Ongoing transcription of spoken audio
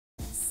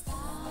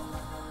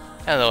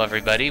Hello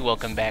everybody,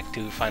 welcome back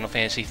to Final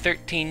Fantasy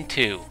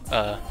XIII-2.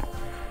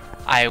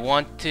 I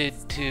wanted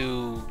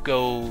to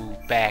go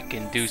back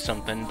and do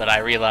something, but I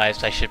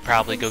realized I should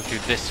probably go through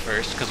this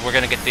first, because we're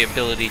going to get the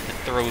ability to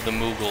throw the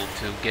moogle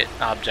to get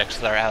objects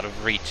that are out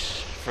of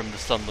reach from the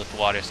sunlit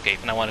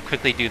waterscape, and I want to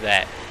quickly do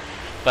that.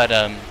 But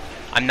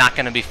I'm not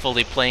going to be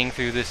fully playing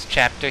through this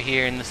chapter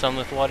here in the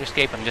sunlit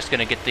waterscape. I'm just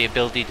going to get the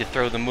ability to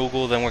throw the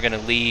moogle, then we're going to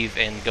leave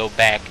and go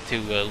back to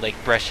Lake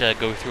Brescia,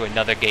 go through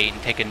another gate,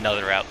 and take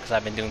another route, because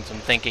I've been doing some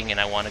thinking and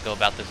I want to go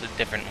about this a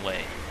different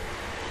way.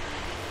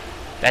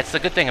 That's the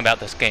good thing about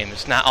this game.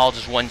 It's not all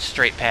just one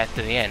straight path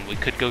to the end. We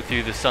could go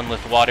through the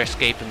sunlit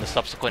waterscape and the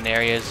subsequent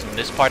areas in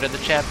this part of the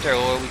chapter,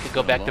 or we could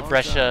go back to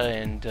Brescia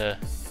and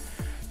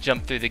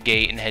jump through the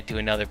gate and head to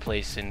another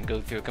place and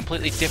go through a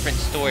completely different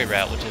story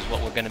route, which is what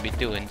we're going to be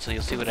doing, so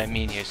you'll see what I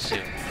mean here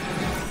soon.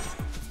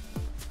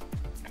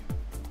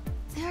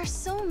 There are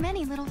so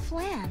many little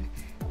Flan.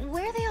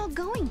 Where are they all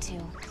going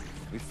to?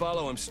 We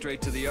follow him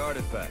straight to the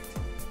artifact.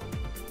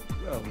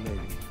 Well,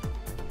 maybe.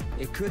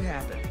 It could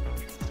happen.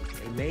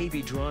 They may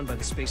be drawn by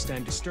the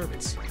space-time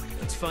disturbance.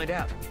 Let's find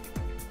out.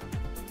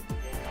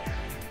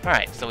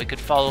 Alright, so we could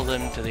follow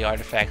them to the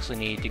artifacts we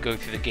need to go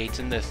through the gates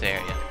in this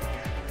area.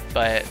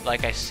 But,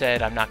 like I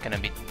said, I'm not going to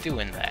be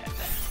doing that.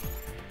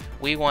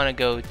 We want to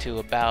go to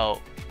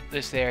about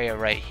this area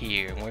right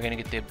here, and we're going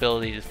to get the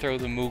ability to throw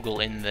the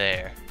moogle in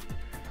there.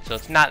 So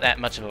it's not that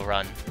much of a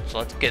run. So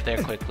let's get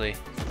there quickly.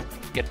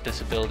 Get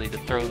this ability to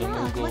throw the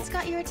moogle. What's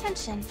got your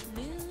attention?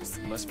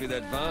 Must be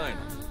that vine.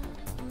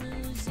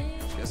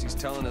 Guess he's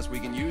telling us we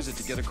can use it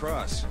to get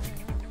across.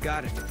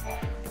 Got it.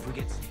 If we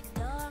get...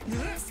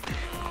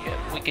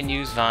 Yeah, we can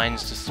use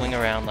vines to swing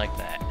around like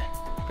that.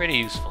 Pretty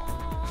useful.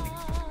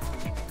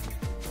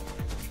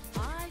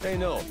 Hey,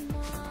 Noel.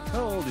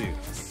 How old are you?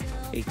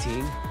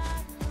 18?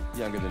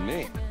 Younger than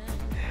me.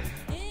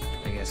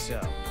 I guess so.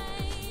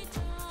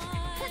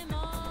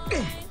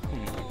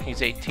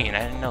 He's 18,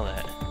 I didn't know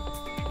that.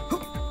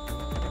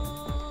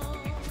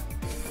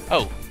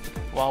 Oh,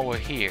 while we're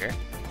here,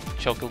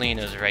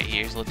 Chocolina's right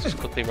here, so let's just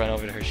quickly run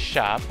over to her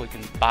shop. We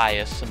can buy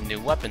us some new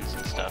weapons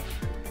and stuff.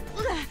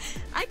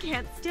 I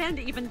can't stand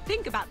to even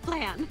think about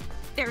Flan.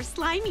 They're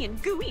slimy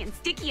and gooey and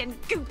sticky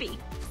and goopy.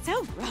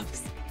 So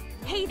gross.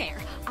 Hey there,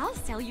 I'll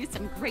sell you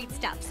some great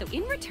stuff, so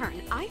in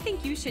return, I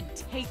think you should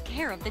take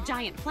care of the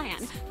giant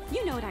Flan.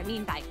 You know what I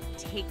mean by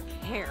take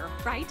care,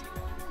 right?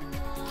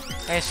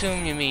 I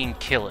assume you mean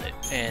kill it,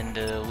 and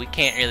we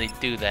can't really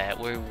do that.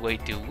 We're way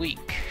too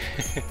weak.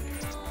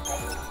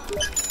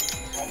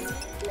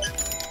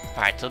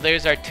 Alright, so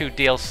there's our two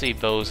DLC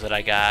bows that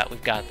I got.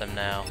 We've got them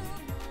now.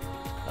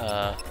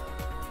 I'm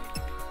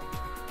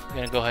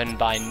gonna go ahead and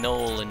buy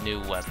Noel a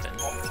new weapon.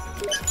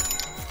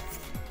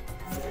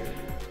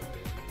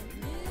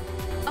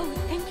 Oh,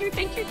 thank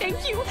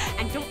you,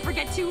 and don't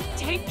forget to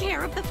take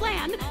care of the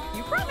Flan.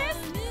 You promised?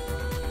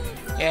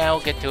 Yeah, I'll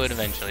get to it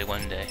eventually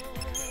one day.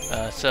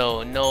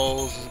 So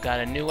Noel's got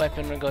a new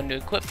weapon we're going to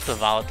equip, the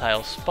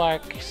Volatile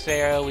Spark.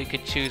 Sarah, we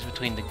could choose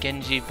between the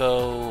Genji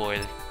bow or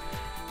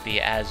the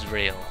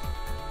Azrael.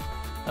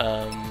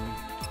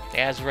 The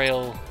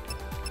Azrael,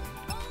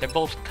 they're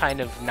both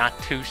kind of not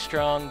too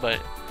strong, but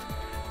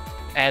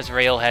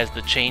Azrael has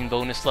the chain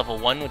bonus level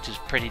 1, which is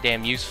pretty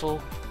damn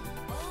useful,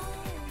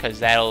 because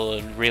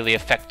that'll really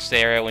affect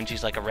Sarah when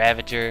she's like a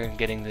Ravager,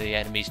 getting the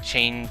enemy's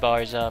chain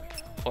bars up.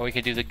 Or we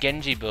could do the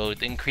Genji bow.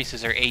 It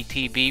increases her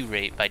ATB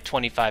rate by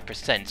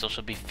 25%, so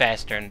she'll be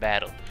faster in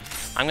battle.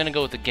 I'm gonna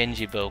go with the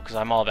Genji bow, because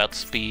I'm all about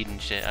speed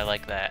and shit. I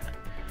like that.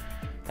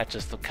 That's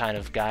just the kind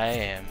of guy I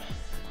am.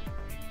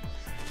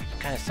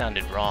 Kinda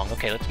sounded wrong.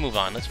 Okay, let's move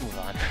on,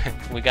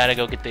 We gotta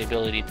go get the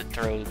ability to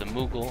throw the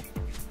moogle.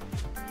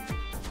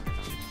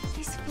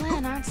 These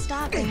Flan aren't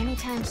stopping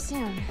anytime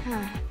soon,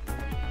 huh?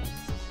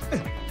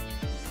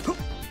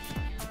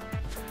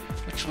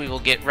 Which we will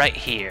get right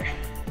here,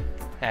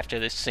 after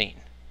this scene.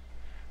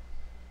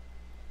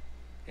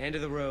 End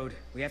of the road.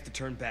 We have to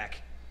turn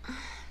back.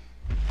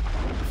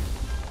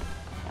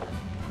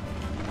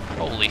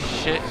 Holy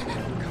shit.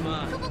 Come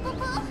on.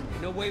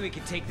 No way we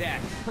can take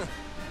that.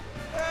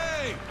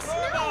 Hey!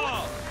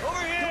 Snowball!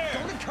 Over here!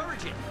 Don't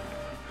encourage it.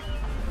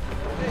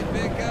 Hey,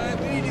 big guy,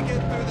 we need to get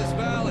through this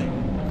valley.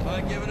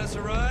 Mind giving us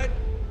a ride?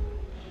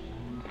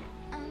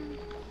 I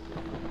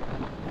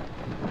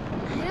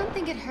don't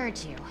think it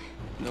hurt you.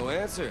 No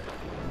answer.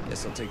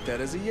 Guess I'll take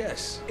that as a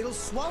yes. It'll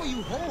swallow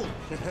you whole.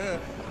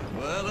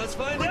 Well, let's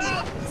find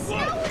out!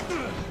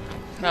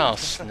 Oh,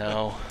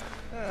 Snow.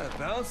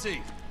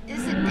 Bouncy.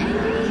 Is it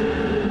angry?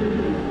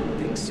 I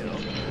think so.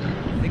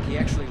 I think he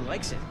actually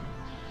likes it.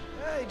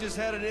 Hey, just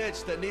had an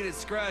itch that needed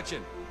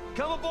scratching.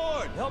 Come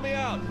aboard, help me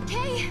out.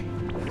 Okay.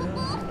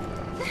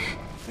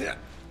 Yeah.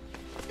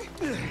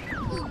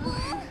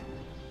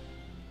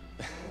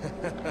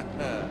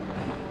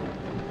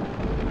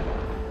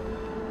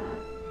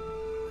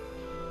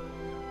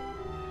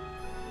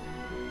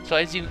 So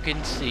as you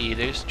can see,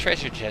 there's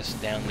treasure chests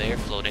down there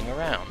floating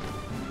around.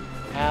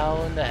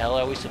 How in the hell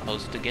are we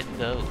supposed to get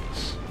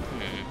those?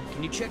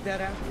 Can you check that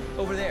out?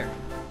 Over there.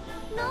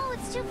 No,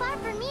 it's too far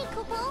for me,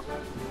 Kupo.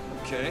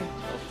 Okay,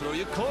 I'll throw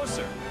you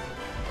closer.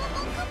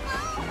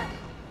 Kupo!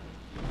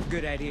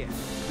 Good idea.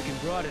 We can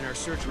broaden our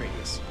search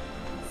radius.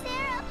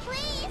 Sarah,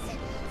 please!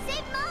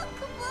 Save Mom,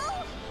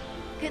 Kupo!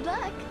 Good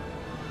luck.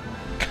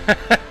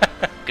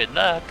 Good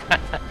luck.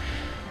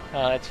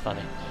 Oh, that's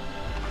funny.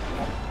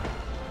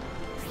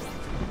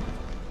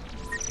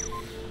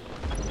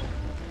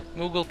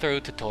 Moogle throw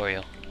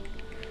tutorial.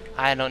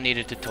 I don't need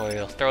a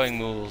tutorial. Throwing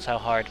moogles, how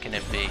hard can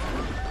it be?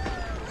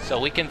 So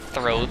we can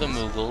throw the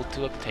moogle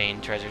to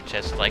obtain treasure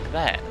chests like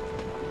that.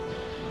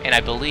 And I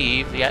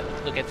believe, yeah,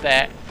 look at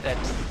that.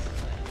 That's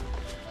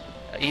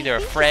either a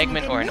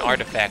fragment or an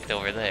artifact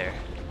over there.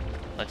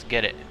 Let's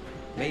get it.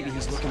 Maybe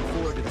he's looking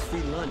forward to the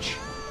free lunch.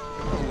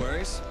 No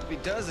worries. If he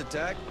does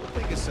attack, we'll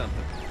think of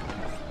something.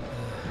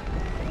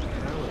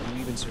 How will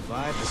you even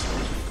survive this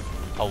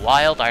one? A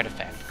wild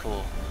artifact,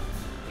 cool.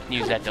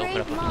 Use that to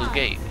open up a blue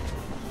gate.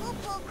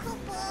 Kupo,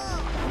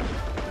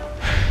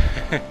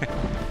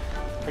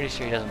 Kupo! Pretty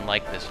sure he doesn't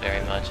like this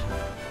very much.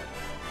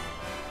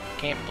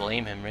 Can't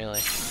blame him, really.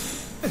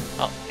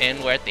 Oh,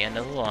 and we're at the end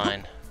of the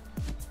line.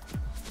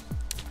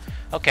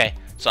 Okay,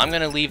 so I'm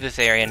gonna leave this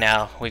area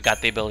now. We've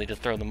got the ability to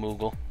throw the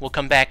moogle. We'll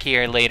come back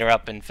here later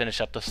up and finish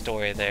up the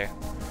story there.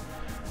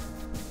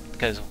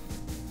 Because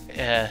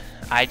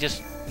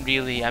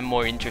I'm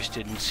more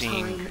interested in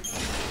seeing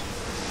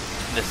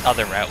this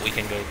other route we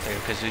can go through,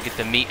 because we get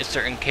to meet a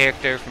certain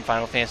character from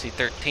Final Fantasy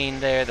XIII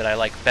there that I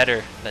like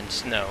better than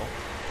Snow.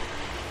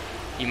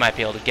 You might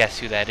be able to guess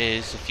who that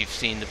is if you've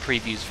seen the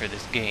previews for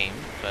this game,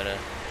 but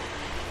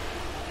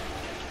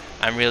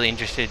I'm really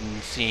interested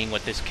in seeing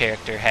what this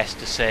character has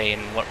to say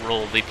and what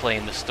role they play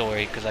in the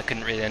story, because I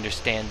couldn't really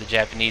understand the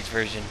Japanese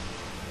version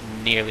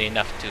nearly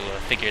enough to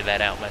figure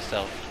that out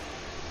myself.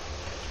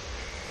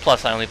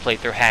 Plus, I only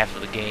played through half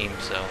of the game,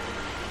 so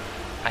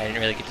I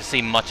didn't really get to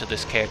see much of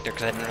this character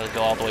because I didn't really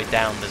go all the way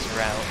down this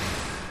route.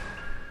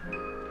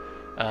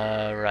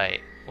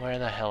 Right. Where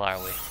the hell are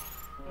we?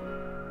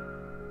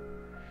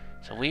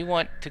 So we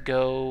want to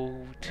go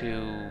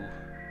to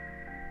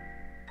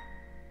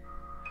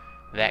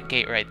that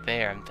gate right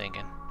there, I'm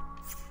thinking.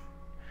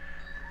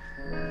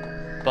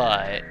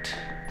 But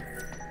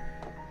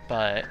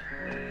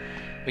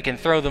we can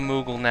throw the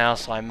moogle now,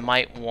 so I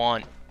might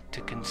want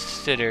to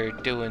consider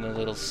doing a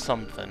little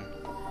something.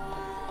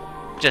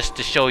 Just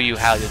to show you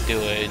how to do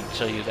it and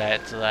show you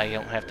that so that I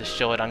don't have to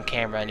show it on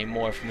camera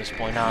anymore from this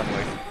point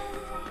onward.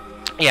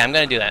 Yeah, I'm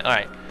gonna do that.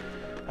 Alright.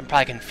 I'm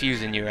probably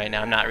confusing you right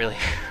now. I'm not really.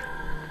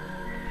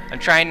 I'm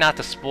trying not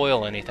to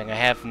spoil anything. I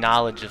have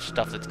knowledge of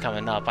stuff that's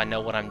coming up. I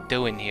know what I'm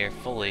doing here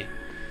fully.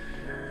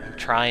 I'm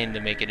trying to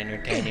make it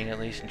entertaining at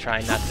least and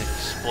trying not to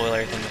spoil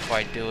everything before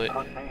I do it.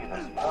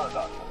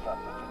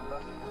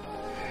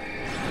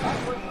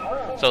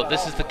 So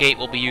this is the gate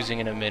we'll be using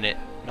in a minute.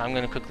 I'm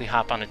going to quickly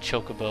hop on a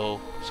chocobo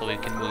so we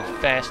can move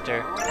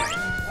faster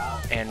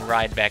and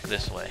ride back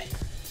this way.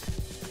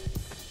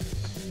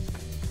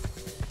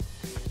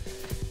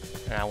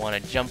 And I want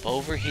to jump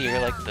over here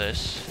like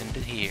this,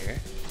 into here.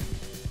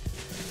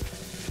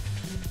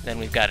 Then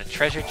we've got a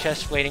treasure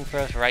chest waiting for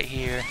us right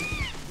here.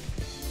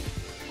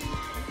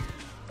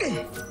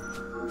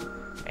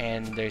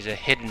 And there's a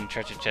hidden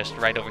treasure chest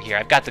right over here.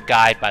 I've got the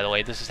guide, by the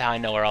way. This is how I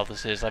know where all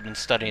this is. I've been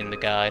studying the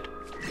guide.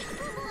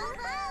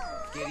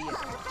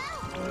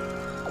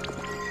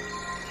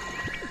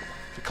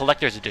 The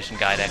collector's edition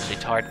guide, actually.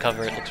 It's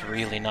hardcover. It looks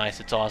really nice.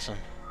 It's awesome.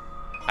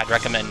 I'd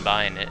recommend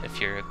buying it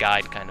if you're a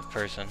guide kind of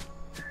person.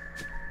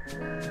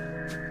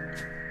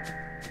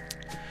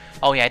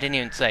 Oh yeah, I didn't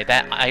even say.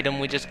 That item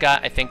we just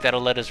got, I think that'll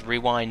let us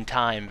rewind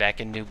time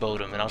back in New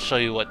Bodom. And I'll show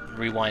you what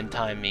rewind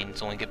time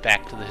means when we get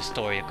back to the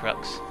Historia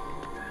Crux.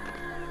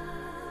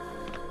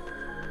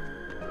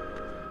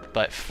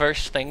 But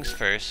first things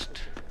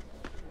first,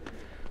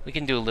 we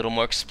can do a little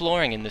more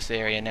exploring in this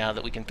area now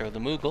that we can throw the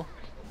moogle.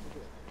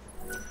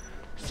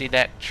 See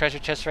that treasure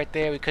chest right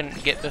there we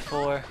couldn't get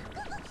before?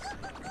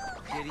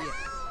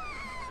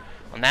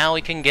 Well, now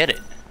we can get it.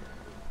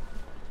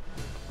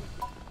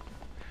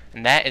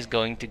 And that is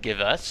going to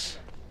give us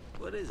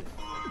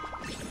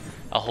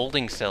a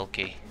holding cell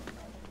key.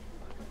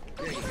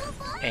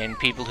 And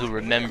people who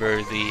remember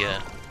the,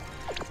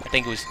 I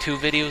think it was 2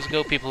 videos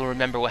ago, people who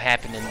remember what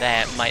happened in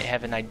that might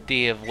have an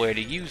idea of where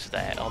to use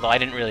that. Although I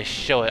didn't really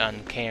show it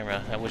on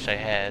camera. I wish I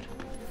had.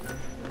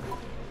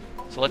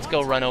 So let's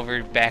go run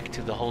over back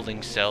to the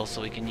holding cell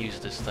so we can use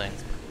this thing.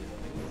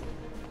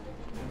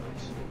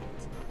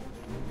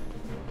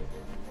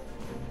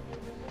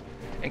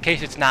 In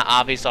case it's not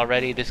obvious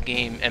already, this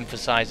game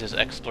emphasizes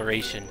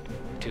exploration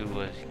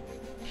to a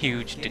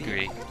huge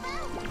degree.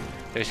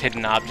 There's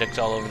hidden objects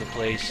all over the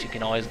place. You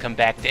can always come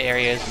back to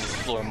areas and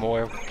explore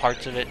more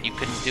parts of it you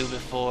couldn't do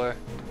before.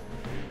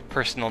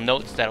 Personal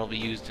notes that'll be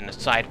used in a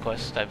side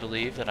quest, I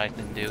believe, that I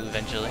can do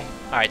eventually.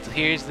 Alright, so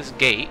here's this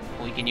gate.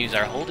 We can use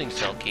our holding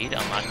cell key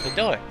to unlock the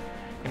door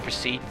and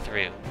proceed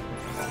through.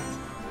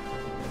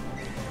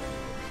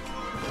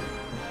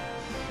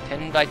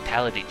 10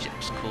 vitality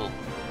chips, cool.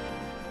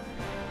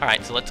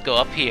 Alright, so let's go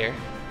up here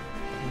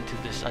into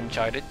this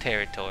uncharted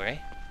territory.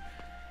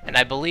 And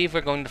I believe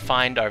we're going to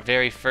find our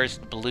very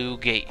first blue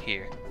gate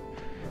here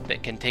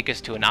that can take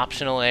us to an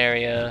optional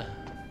area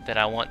that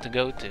I want to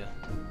go to.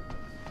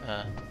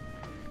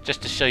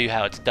 Just to show you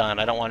how it's done.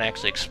 I don't want to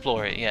actually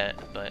explore it yet,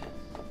 but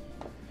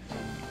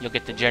you'll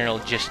get the general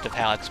gist of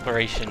how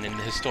exploration in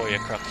the Historia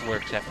Crux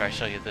works after I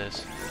show you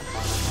this.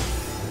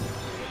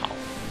 Oh,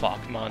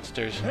 fuck,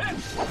 monsters.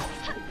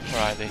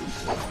 Where are they?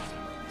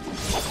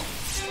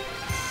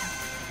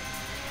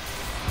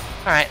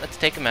 Alright, let's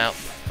take them out.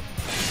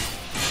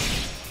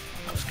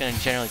 I'm just gonna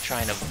generally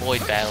try and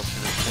avoid battles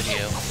for this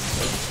video.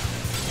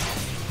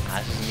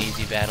 This is an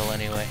easy battle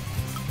anyway.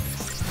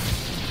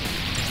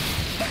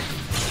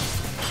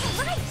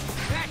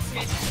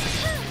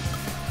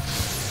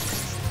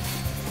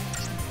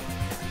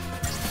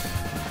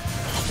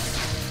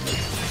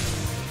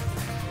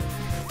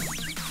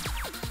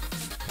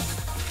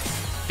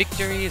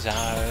 Victory is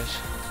ours.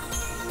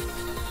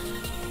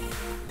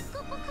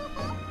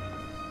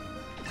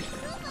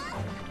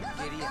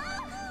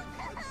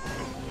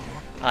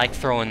 I like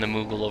throwing the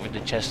moogle over the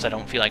chests I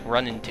don't feel like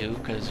running to,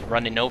 because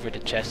running over the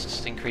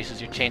chests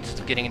increases your chances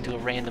of getting into a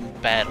random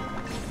battle.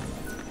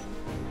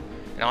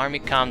 An army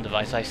comm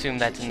device, I assume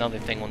that's another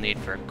thing we'll need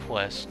for a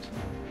quest.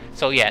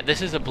 So yeah,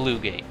 this is a blue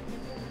gate.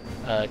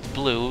 It's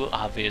blue,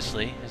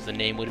 obviously, as the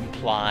name would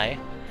imply.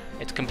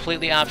 It's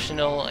completely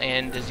optional,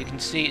 and as you can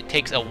see, it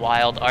takes a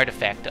wild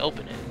artifact to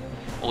open it.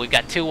 Well, we've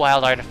got 2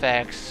 wild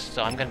artifacts,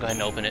 so I'm gonna go ahead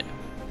and open it.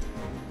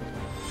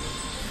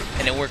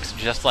 And it works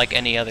just like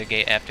any other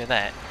gate after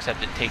that,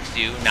 except it takes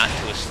you not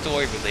to a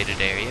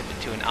story-related area,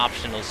 but to an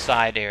optional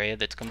side area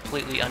that's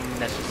completely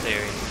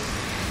unnecessary.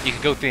 You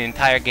could go through the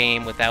entire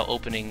game without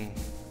opening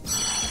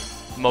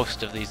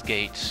most of these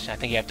gates. I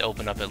think you have to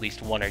open up at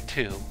least 1 or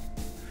 2.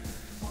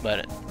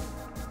 But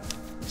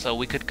so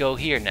we could go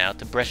here now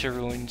to Brescia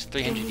Ruins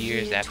 300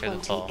 years after the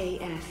fall.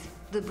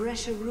 The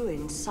Brescia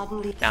Ruins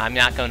suddenly... Now, I'm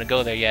not going to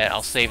go there yet.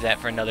 I'll save that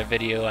for another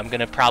video. I'm going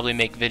to probably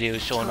make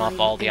videos showing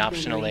off all the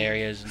optional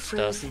areas and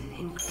stuff.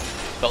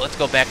 But let's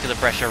go back to the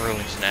Brescia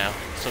Ruins now,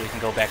 so we can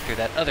go back through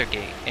that other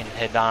gate and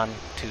head on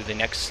to the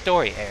next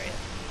story area.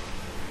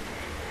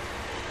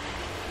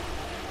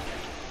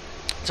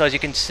 So as you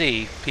can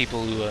see,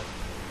 people who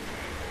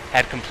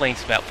had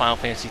complaints about Final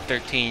Fantasy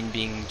XIII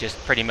being just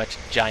pretty much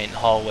a giant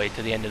hallway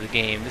to the end of the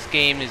game. This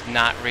game is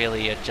not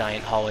really a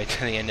giant hallway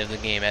to the end of the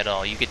game at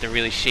all. You get to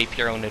really shape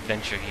your own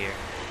adventure here,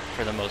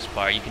 for the most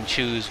part. You can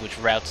choose which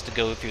routes to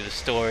go through the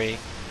story.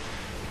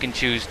 You can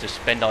choose to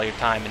spend all your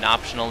time in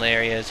optional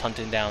areas,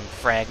 hunting down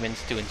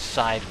fragments, doing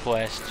side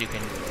quests. You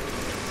can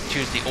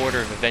choose the order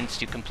of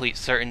events you complete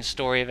certain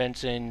story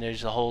events in.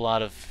 There's a whole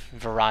lot of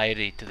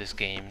variety to this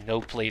game. No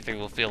playthrough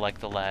will feel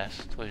like the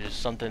last, which is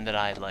something that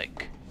I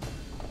like.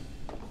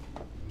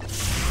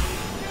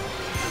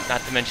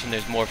 Not to mention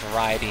there's more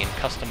variety in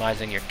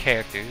customizing your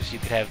characters. You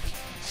could have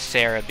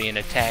Sarah be an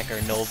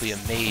attacker, Noel be a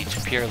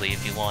mage purely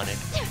if you wanted.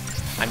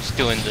 I'm just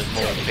doing the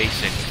more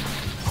basic.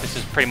 This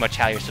is pretty much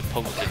how you're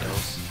supposed to go.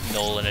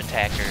 Noel an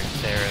attacker,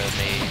 Sarah a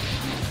mage,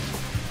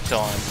 so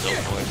on and so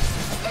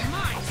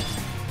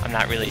forth. I'm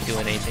not really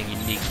doing anything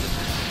unique with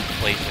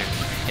this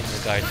playthrough in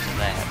regards to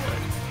that, but...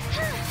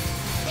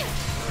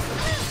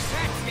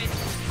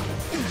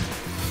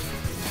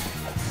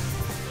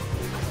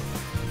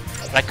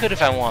 I could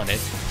if I wanted.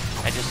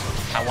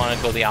 I want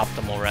to go the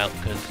optimal route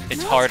because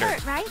it's harder.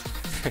 Hurt, right?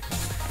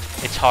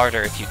 It's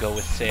harder if you go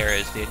with Sarah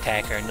as the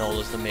attacker and Noel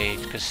as the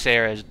mage, because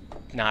Sarah's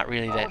not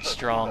really that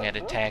strong at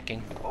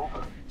attacking.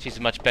 She's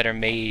a much better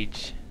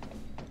mage.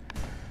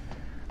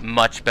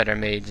 Much better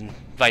mage, and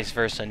vice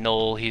versa.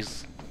 Noel,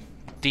 he's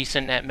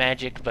decent at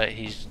magic, but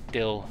he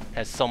still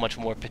has so much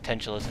more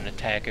potential as an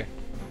attacker.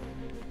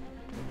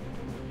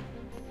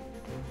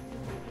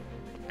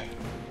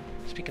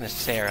 Speaking of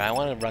Sarah, I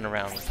want to run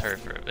around with her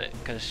for a bit,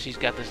 because she's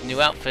got this new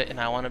outfit and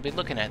I want to be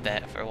looking at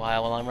that for a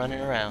while I'm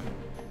running around.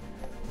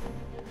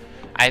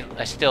 I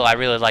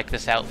really like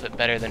this outfit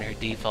better than her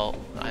default.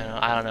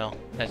 I don't know,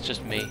 that's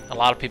just me. A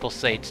lot of people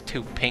say it's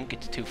too pink,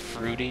 it's too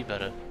fruity,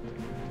 but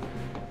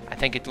I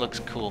think it looks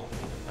cool.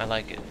 I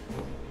like it.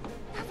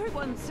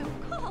 Everyone's so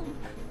calm.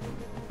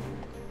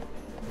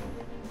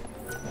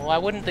 Well, why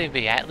wouldn't they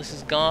be? Atlas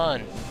is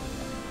gone.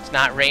 It's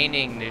not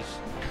raining, there's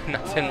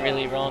nothing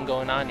really wrong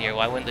going on here.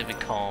 Why wouldn't they be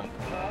calm?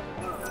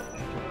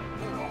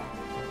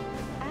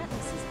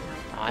 Atlas is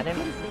Oh, I didn't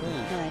move.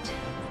 good.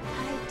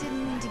 I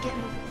didn't mean to get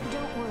in.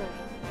 Don't worry.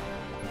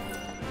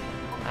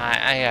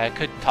 I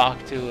could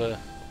talk to the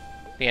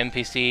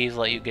NPCs,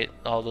 let you get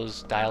all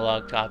those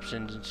dialogue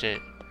options and shit.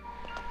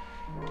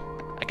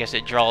 I guess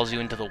it draws you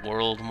into the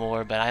world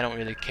more, but I don't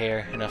really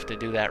care enough to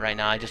do that right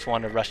now. I just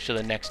want to rush to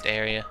the next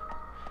area.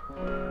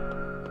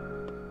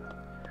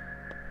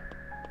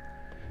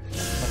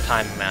 What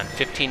time am I on?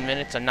 15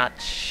 minutes? I'm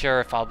not sure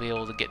if I'll be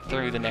able to get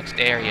through the next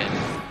area.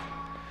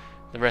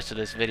 The rest of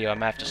this video, I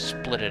might have to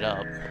split it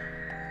up.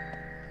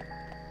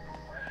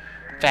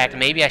 In fact,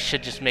 maybe I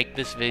should just make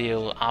this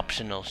video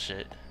optional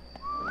shit.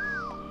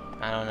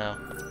 I don't know.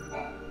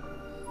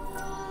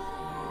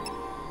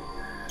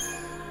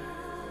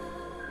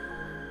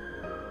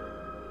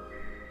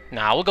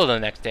 Nah, we'll go to the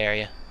next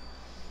area.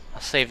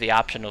 I'll save the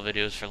optional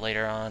videos for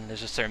later on.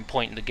 There's a certain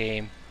point in the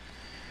game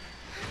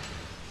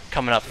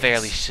coming up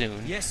fairly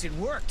soon. Yes, it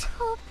worked.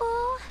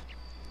 Poo-poo.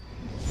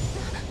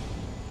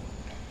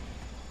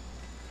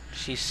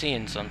 She's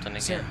seeing something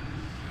again. Sarah,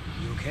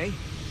 you okay?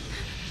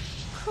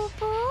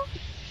 Poo-poo.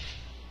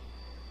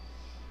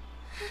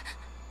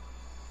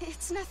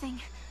 It's nothing.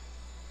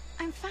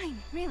 I'm fine,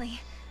 really.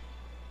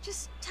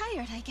 Just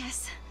tired, I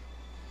guess.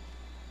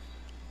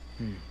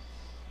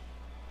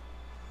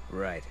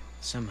 Right.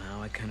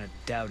 Somehow I kind of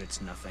doubt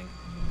it's nothing.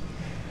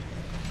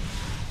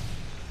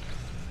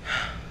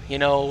 You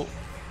know,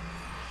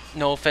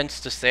 no offense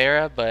to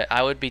Sarah, but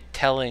I would be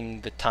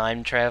telling the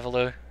time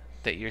traveler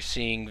that you're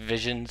seeing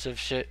visions of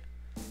shit.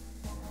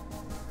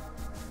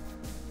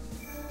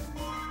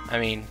 I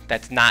mean,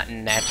 that's not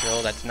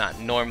natural, that's not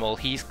normal.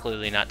 He's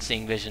clearly not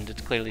seeing visions,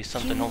 it's clearly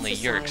something Human only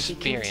you're society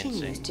continues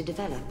experiencing. to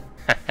develop.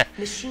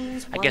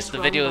 Machines I guess once the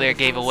run video by there the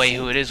gave away Falsi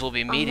who it is we'll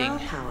be are meeting. now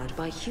powered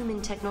by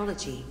human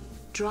technology.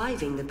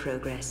 Driving the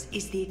progress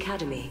is the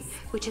Academy,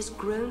 which has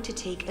grown to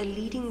take a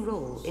leading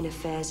role in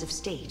affairs of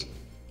state.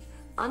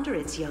 Under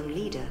its young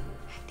leader,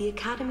 the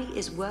Academy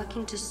is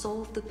working to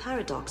solve the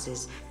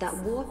paradoxes that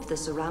warp the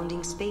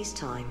surrounding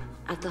space-time.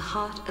 At the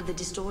heart of the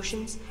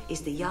distortions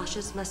is the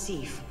Yasha's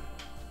Massif,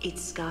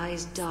 its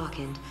skies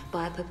darkened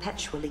by a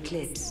perpetual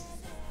eclipse.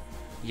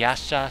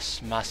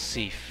 Yasha's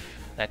Massif.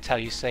 That's how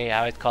you say it.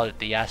 I would call it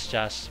the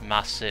Yasha's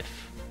Massif.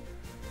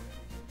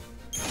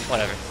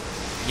 Whatever.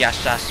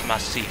 Yasha's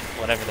Massif.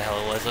 Whatever the hell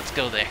it was. Let's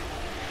go there.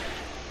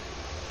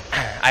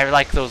 I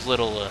like those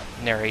little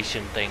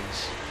narration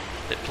things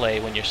that play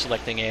when you're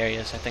selecting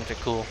areas. I think they're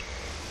cool.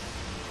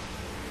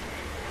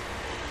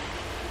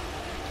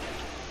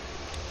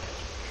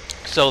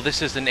 So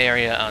this is an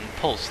area on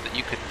Pulse that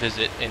you could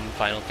visit in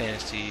Final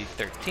Fantasy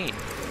XIII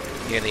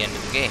near the end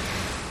of the game.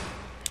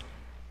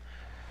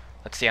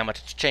 Let's see how much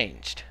it's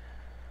changed.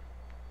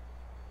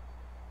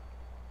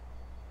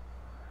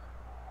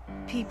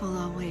 People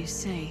always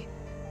say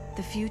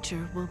the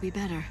future will be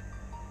better.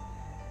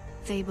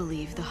 They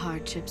believe the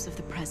hardships of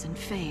the present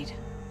fade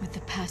with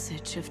the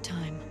passage of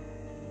time.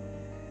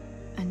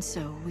 And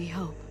so we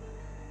hope,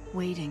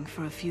 waiting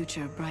for a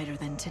future brighter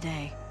than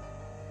today.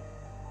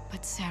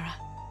 But Sarah,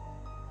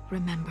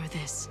 remember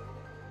this.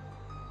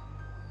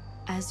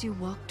 As you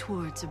walk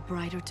towards a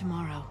brighter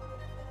tomorrow,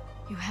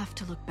 you have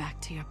to look back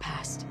to your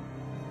past.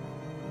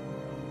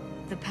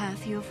 The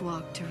path you have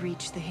walked to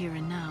reach the here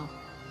and now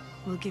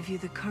will give you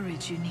the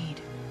courage you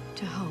need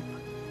to hope.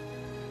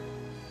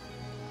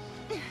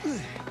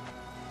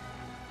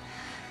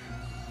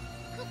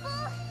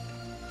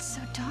 It's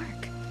so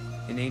dark.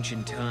 In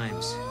ancient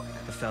times,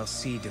 the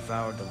Falsi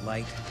devoured the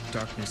light,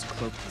 darkness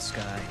cloaked the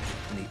sky,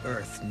 and the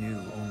earth knew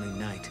only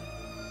night.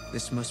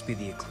 This must be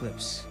the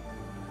Eclipse.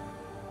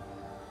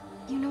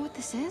 You know what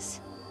this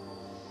is?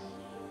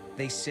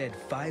 They said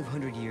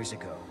 500 years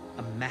ago,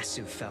 a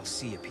massive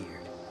Falsi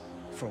appeared.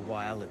 For a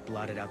while, it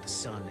blotted out the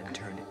sun and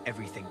turned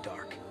everything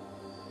dark.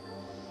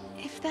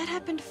 If that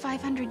happened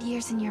 500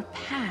 years in your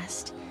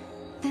past,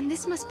 then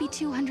this must be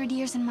 200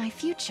 years in my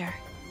future.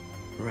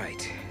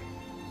 Right.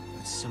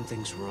 But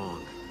something's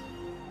wrong.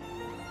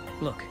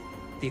 Look,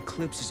 the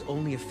eclipse is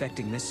only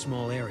affecting this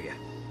small area.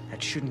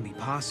 That shouldn't be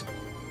possible.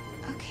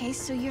 Okay,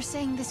 so you're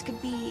saying this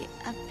could be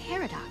a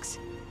paradox?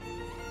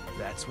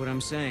 That's what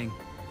I'm saying.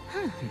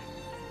 Huh.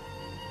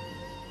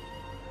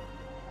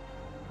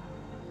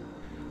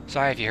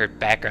 Sorry if you heard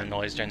background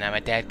noise during that. My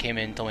dad came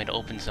in and told me to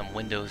open some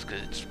windows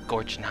because it's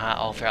scorching hot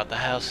all throughout the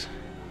house.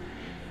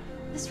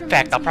 This In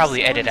fact, I'll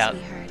probably edit out.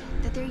 We heard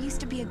that there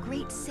used to be a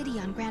great city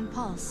on Grand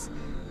Pulse.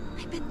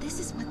 I bet this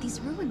is what these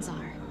ruins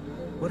are.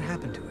 What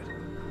happened to it?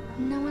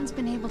 No one's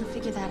been able to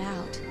figure that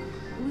out.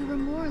 We were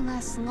more or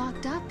less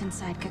locked up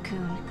inside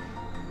Cocoon.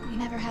 We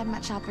never had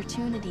much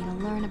opportunity to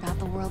learn about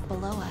the world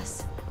below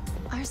us.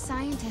 Our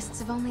scientists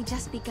have only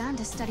just begun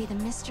to study the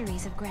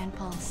mysteries of Grand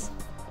Pulse.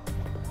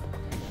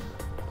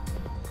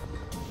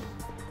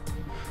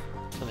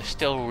 So they're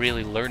still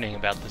really learning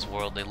about this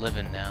world they live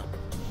in now.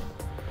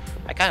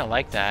 I kind of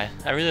like that.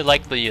 I really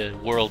like the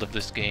world of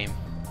this game.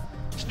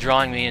 It's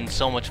drawing me in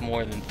so much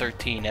more than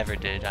 13 ever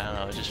did. I don't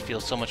know, it just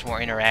feels so much more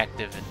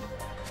interactive and...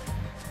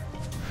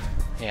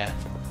 yeah.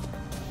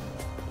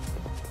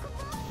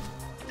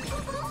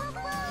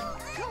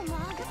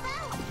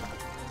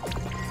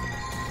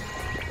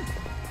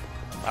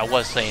 I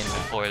was saying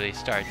before they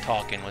started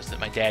talking was that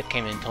my dad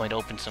came in and told me to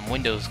open some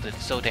windows because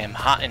it's so damn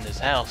hot in this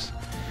house.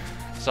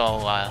 So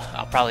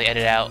I'll probably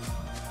edit out.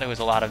 There was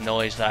a lot of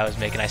noise that I was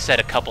making. I said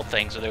a couple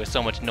things, so there was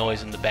so much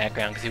noise in the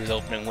background because he was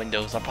opening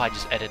windows. I'll probably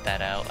just edit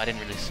that out. I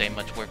didn't really say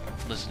much worth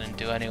listening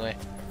to anyway.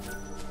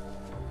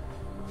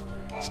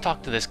 Let's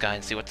talk to this guy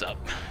and see what's up.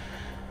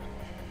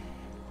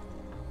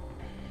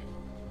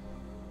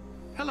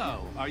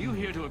 Hello, are you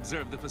here to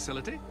observe the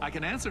facility? I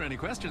can answer any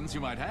questions you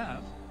might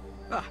have.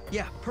 Ah,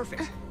 yeah,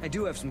 perfect. I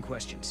do have some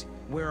questions.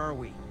 Where are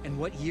we? And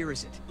what year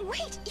is it?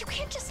 Wait, you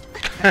can't just...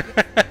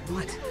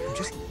 What? I'm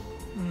just...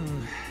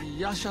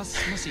 Yasha's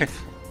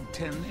Massif,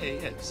 10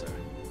 AF, sir.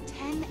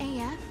 10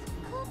 AF?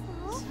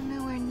 So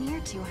nowhere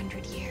near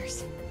 200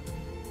 years.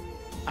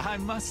 I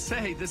must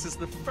say, this is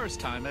the first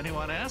time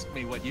anyone asked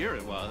me what year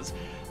it was.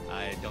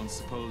 I don't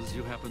suppose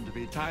you happen to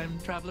be time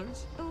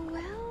travelers?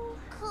 Well...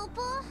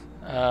 Cooper?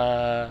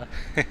 Ah,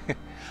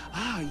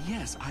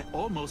 yes, I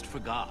almost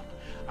forgot.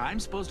 I'm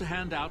supposed to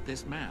hand out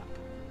this map.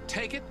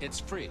 Take it, it's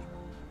free.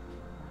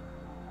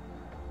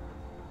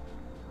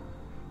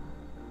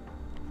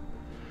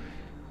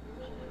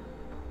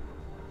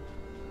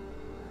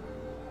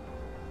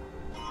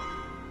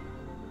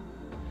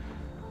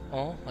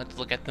 Well, let's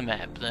look at the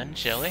map then,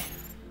 shall we?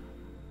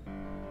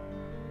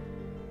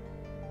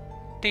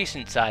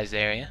 Decent sized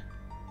area.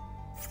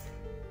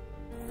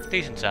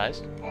 Decent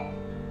sized.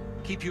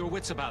 Keep your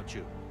wits about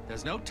you.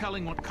 There's no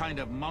telling what kind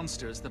of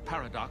monsters the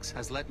Paradox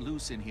has let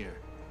loose in here.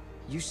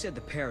 You said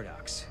the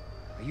Paradox.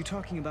 Are you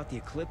talking about the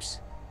Eclipse?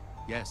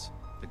 Yes,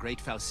 the great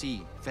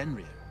Fal'Cie,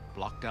 Fenrir,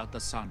 blocked out the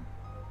sun.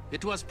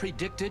 It was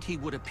predicted he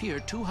would appear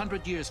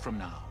 200 years from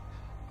now.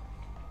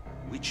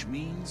 Which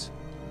means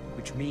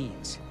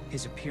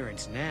his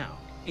appearance now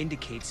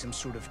indicates some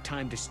sort of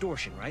time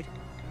distortion, right?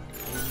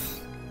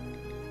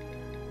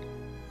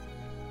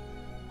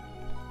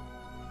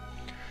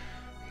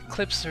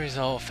 Eclipse the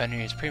result of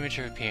Fenrir's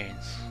premature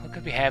appearance. What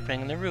could be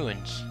happening in the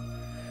ruins?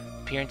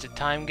 Appearance at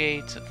time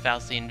gates, a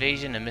Fal'Cie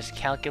invasion, a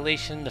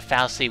miscalculation. The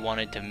Fal'Cie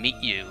wanted to meet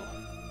you.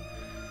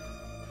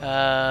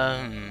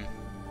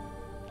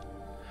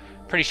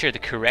 Pretty sure the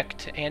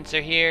correct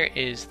answer here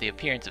is the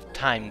appearance of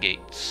time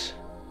gates.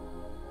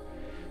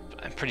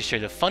 I'm pretty sure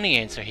the funny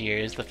answer here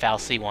is the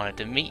Fal'Cie wanted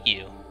to meet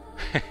you.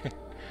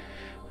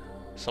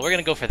 So we're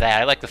gonna go for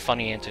that. I like the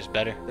funny answers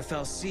better. The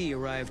Fal'Cie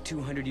arrived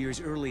 200 years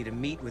early to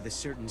meet with a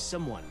certain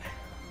someone.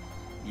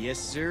 Yes,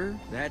 sir,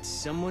 that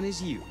someone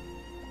is you.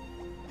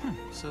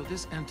 So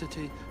this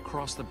entity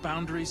crossed the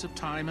boundaries of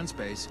time and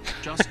space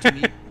just to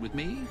meet with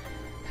me?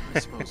 I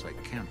suppose I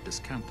can't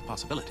discount the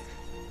possibility.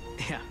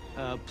 Yeah,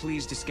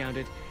 please discount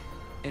it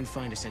and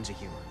find a sense of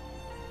humor.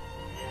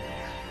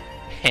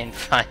 And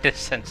find a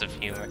sense of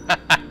humor.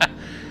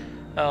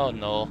 Oh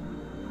no.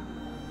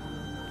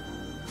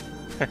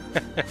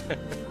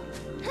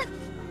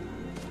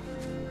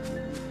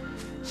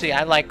 See,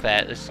 I like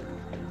that.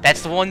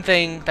 That's the one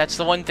thing that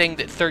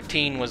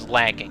 13 was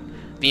lacking.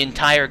 The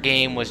entire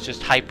game was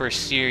just hyper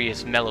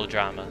serious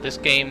melodrama. This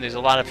game, there's a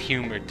lot of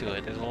humor to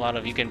it. There's a lot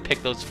of, you can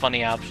pick those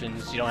funny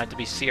options. You don't have to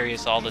be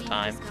serious all the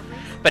time.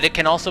 But it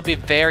can also be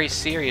very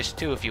serious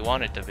too if you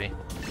want it to be.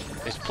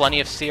 There's plenty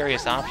of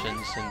serious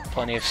options and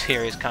plenty of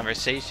serious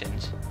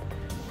conversations.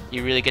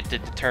 You really get to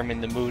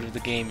determine the mood of the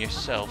game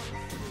yourself.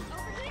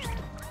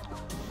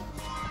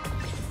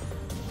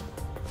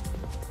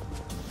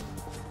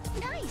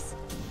 Nice.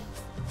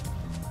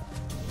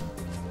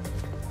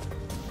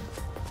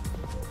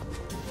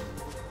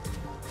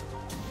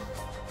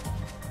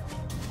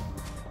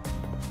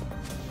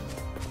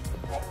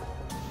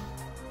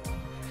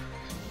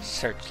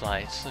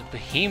 Searchlights. The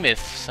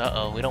behemoths.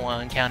 Uh-oh, we don't want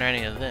to encounter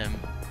any of them.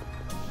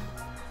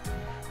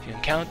 If you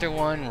encounter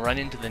one, run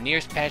into the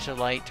nearest patch of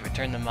light to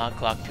return the mod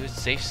clock to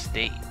its safe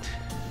state.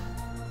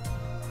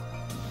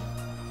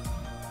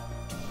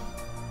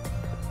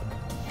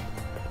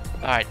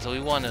 Alright, so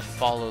we want to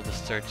follow the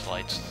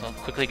searchlights. So I'll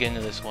quickly get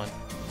into this one.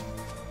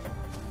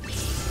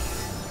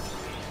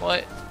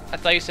 What? I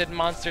thought you said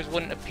monsters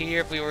wouldn't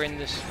appear if we were in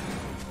this...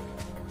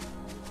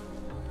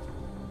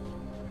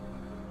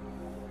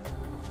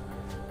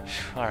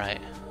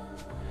 Alright.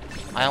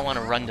 I don't want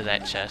to run to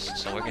that chest,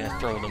 so we're gonna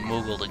throw the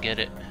moogle to get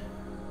it.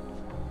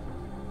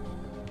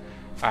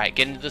 Alright,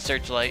 get into the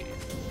searchlight.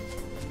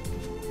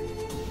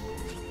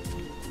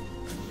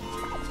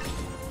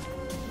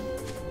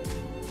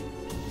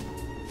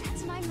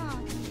 That's my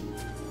mom.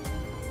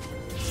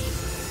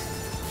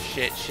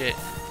 Shit.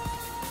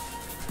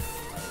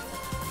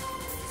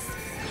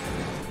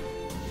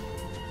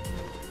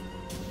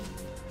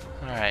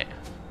 Alright.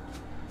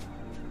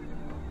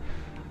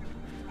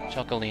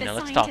 Chocolina,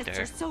 let's talk to her. The scientists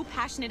are so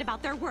passionate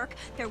about their work.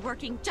 They're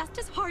working just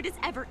as hard as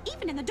ever,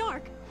 even in the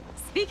dark.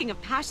 Speaking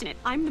of passionate,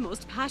 I'm the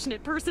most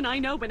passionate person I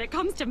know when it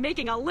comes to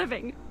making a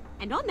living.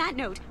 And on that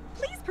note,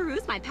 please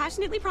peruse my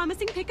passionately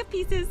promising pick of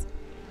pieces.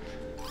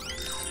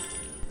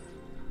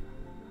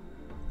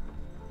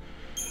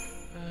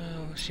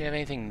 Does she have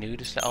anything new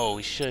to say? Oh,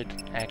 we should,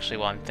 actually,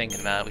 while I'm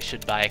thinking about it, we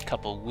should buy a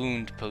couple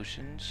wound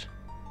potions.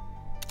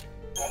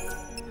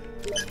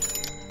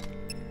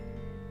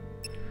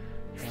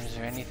 Is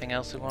there anything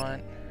else we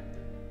want?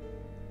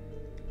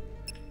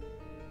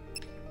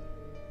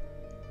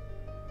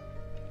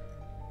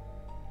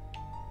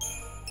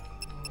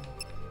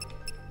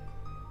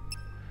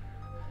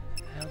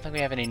 I don't think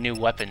we have any new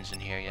weapons in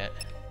here yet.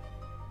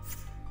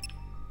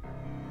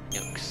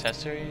 New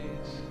accessories?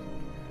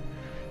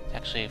 There's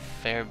actually a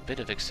fair bit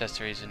of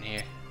accessories in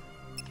here.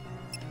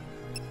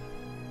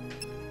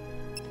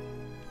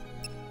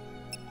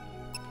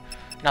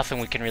 Nothing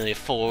we can really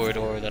afford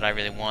or that I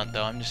really want,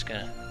 though. I'm just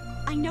gonna...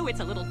 I know it's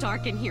a little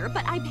dark in here,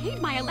 but I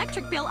paid my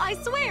electric bill, I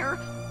swear!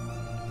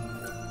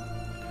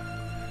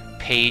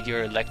 Paid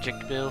your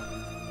electric bill?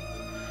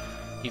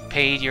 You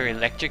paid your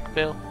electric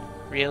bill?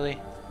 Really?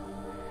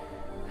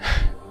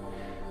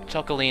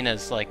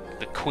 Chocolina's like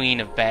the queen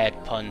of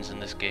bad puns in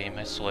this game,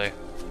 I swear.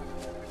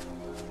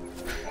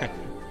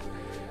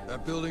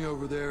 That building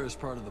over there is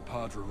part of the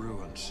Padre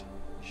ruins.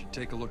 You should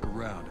take a look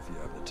around if you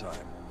have the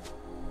time.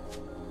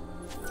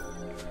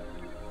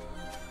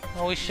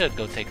 Well, we should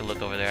go take a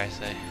look over there, I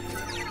say.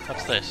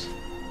 What's this?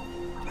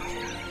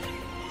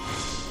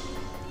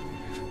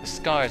 The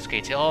Scars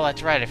Gates. Oh,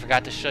 that's right, I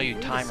forgot to show you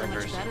time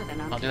reversal.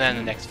 I'll do that in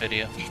the next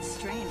video. It's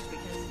strange because...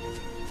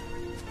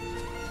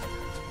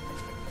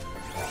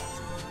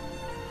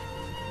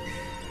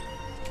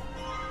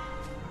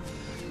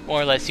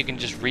 More or less, you can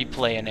just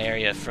replay an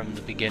area from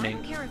the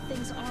beginning,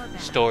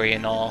 story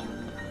and all,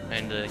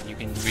 and you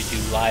can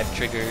redo live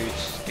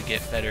triggers to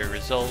get better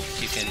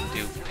results. You can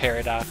do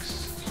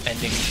paradox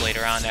endings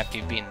later on after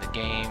you've beaten the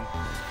game.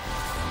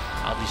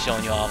 I'll be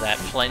showing you all that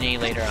plenty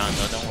later on,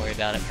 though. Don't worry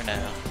about it for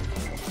now.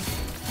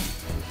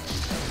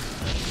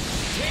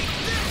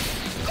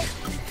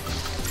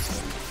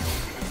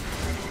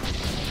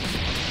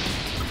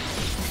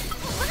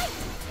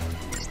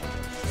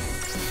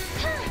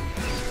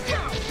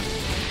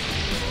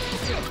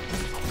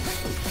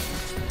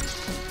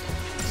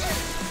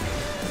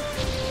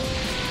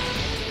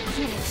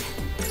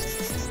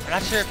 I'm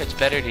not sure if it's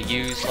better to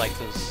use like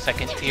those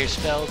second tier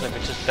spells, or if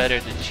it's just better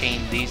to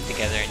chain these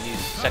together and use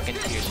second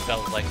tier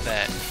spells like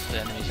that. The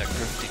enemies are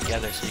grouped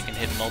together so you can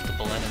hit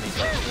multiple enemies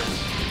like this.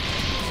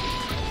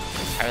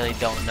 I really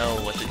don't know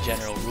what the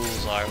general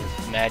rules are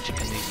with magic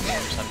in these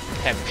games. I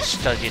haven't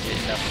studied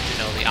it enough to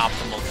know the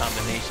optimal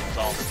combinations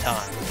all the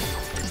time.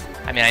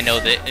 I mean, I know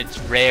that it's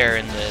rare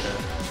in that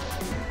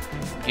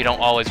you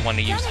don't always want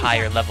to use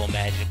higher level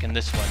magic. In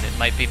this one, it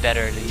might be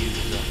better to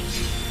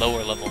use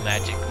lower level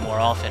magic more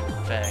often,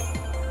 in fact.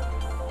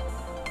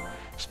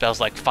 Spells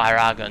like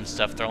Firaga and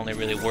stuff, they're only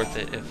really worth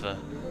it if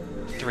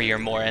 3 or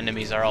more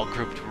enemies are all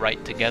grouped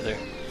right together.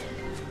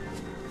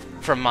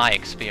 From my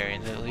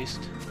experience, at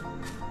least.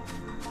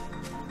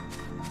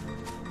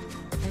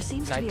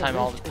 Nighttime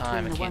all the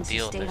time, I can't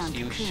deal with this.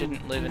 You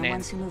shouldn't live in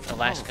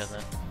Alaska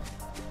then.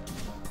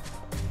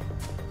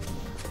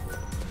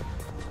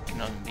 It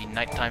can only be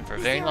nighttime for a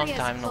very long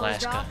time in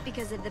Alaska.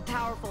 Because of the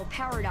powerful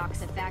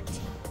paradox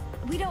effect.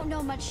 We don't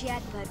know much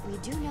yet, but we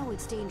do know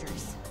it's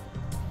dangerous.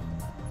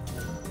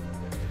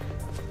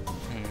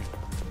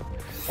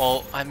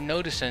 Well, I'm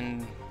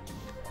noticing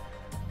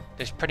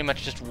there's pretty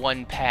much just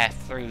one path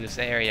through this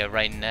area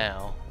right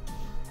now.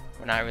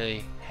 We're not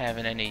really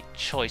having any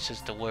choice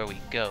as to where we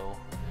go.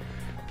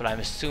 But I'm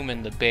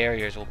assuming the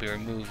barriers will be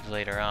removed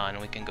later on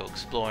and we can go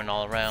exploring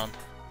all around.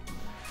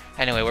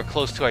 Anyway, we're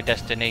close to our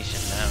destination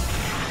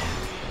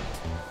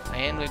now.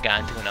 And we've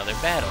gotten to another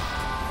battle.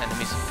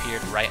 Enemies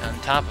appeared right on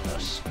top of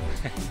us.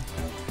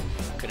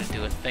 Couldn't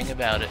do a thing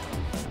about it.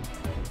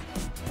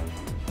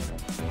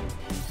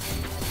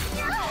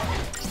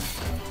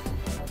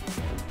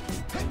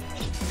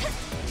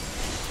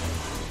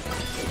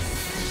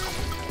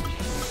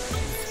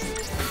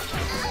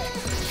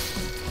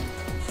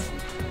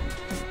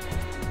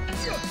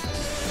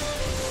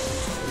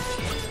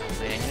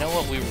 Man, you know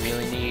what we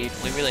really need?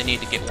 We really need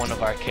to get one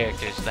of our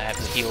characters to have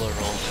the healer role,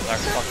 because our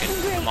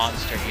fucking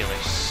monster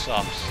healer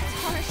sucks.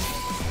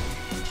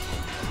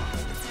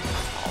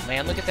 Oh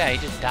man, look at that, he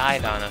just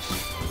died on us.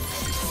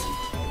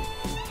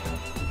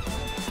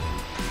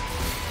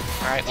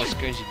 Alright,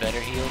 Whiskers, you better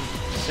heal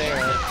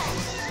Sarah.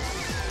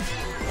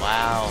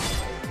 Wow.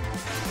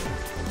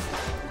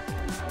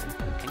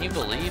 Can you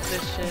believe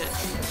this shit?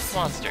 This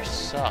monster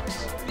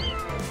sucks.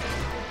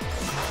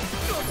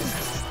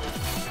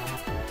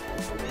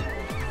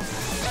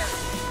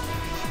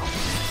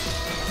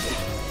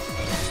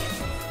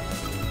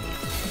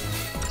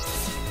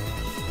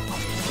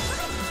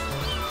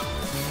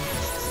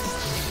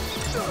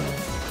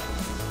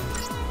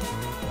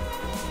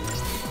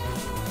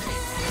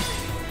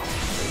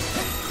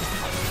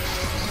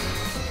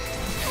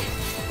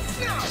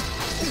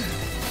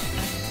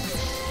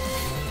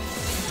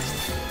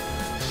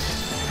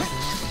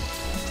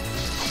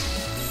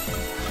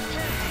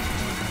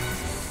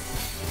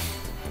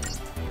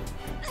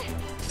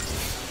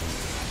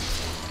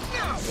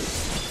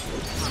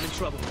 I'm in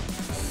trouble.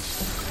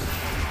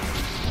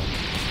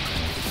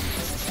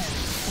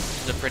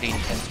 This is a pretty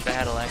intense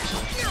battle,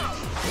 actually.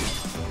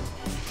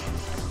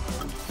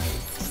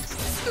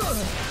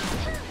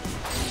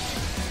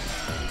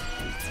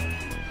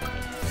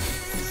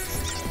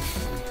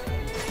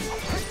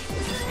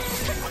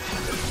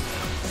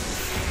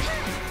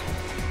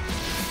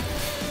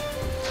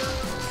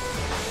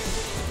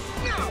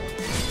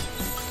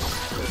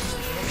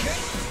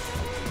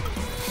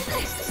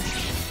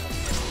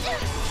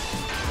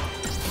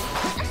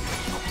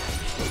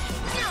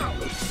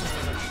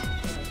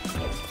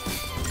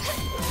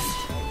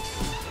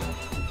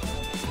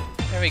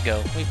 There we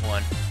go, we've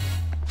won.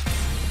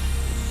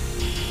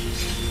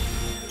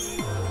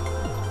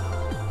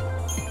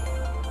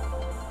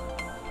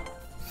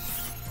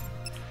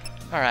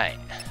 Alright,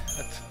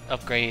 let's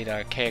upgrade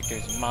our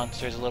characters and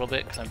monsters a little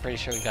bit, because I'm pretty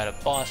sure we got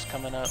a boss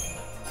coming up.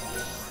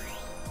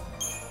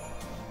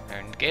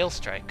 And Gale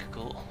Strike,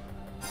 cool.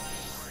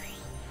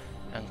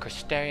 And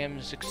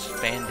Crystarium's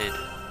expanded.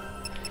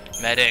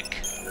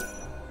 Medic.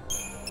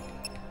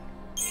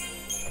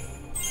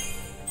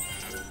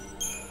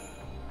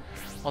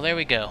 Well, there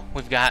we go.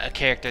 We've got a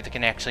character that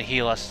can actually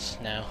heal us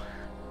now.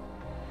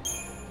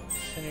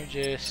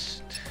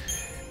 Synergist,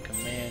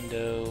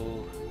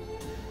 Commando,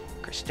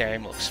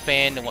 Crystarium will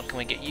expand, and what can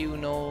we get you,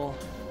 Noel?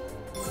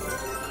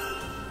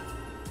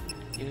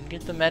 You can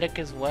get the medic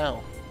as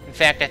well. In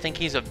fact, I think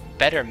he's a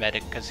better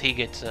medic because he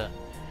gets a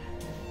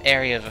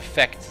area of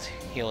effect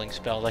healing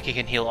spell. Like he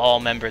can heal all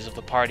members of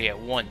the party at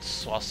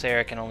once, while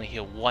Sarah can only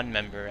heal one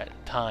member at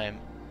a time.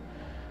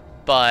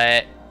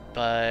 But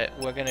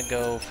we're gonna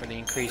go for the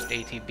increased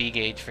ATB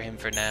gauge for him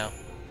for now.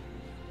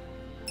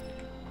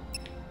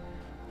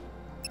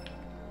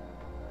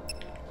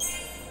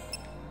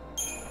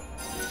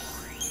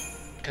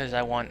 Because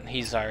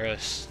he's our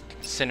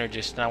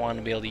synergist, and I want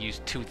him to be able to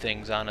use two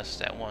things on us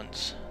at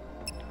once.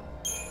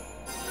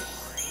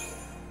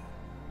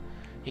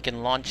 He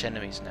can launch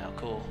enemies now,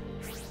 cool.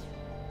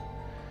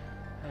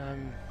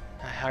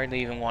 I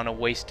hardly even want to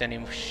waste any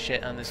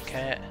shit on this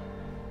cat.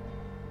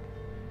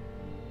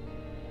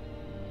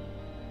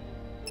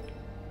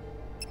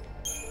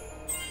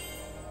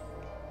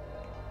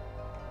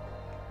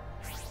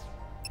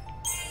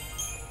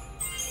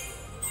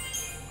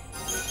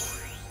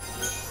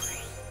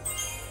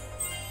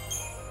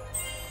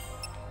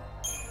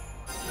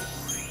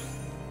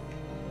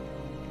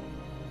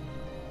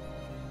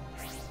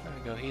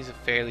 He's a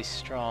fairly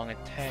strong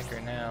attacker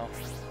now.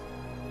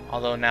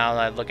 Although now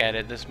that I look at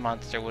it, this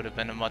monster would have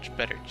been a much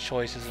better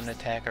choice as an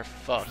attacker.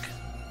 Fuck.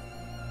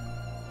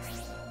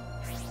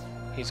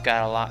 He's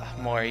got a lot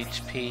more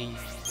HP.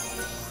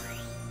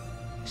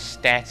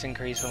 Stats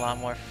increase a lot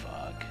more.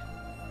 Fuck.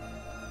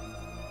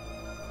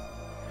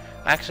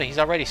 Actually, he's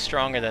already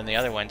stronger than the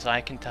other one, so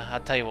I'll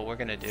tell you what we're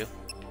gonna do.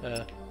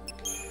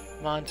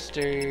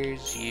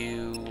 Monsters,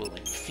 you will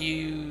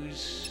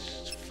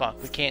infuse.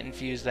 Fuck, we can't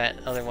infuse that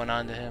other one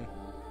onto him.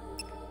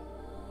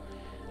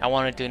 I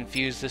wanted to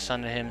infuse this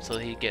onto him so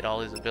he'd get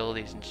all his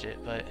abilities and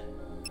shit, but...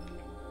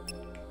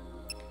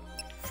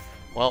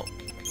 well.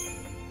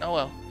 Oh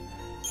well.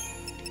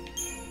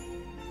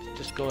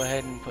 Just go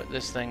ahead and put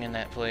this thing in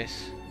that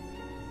place.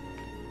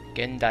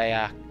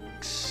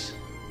 Gendiox.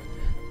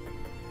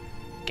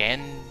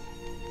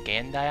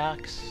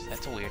 Gandiox?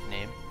 That's a weird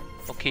name.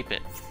 We'll keep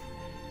it.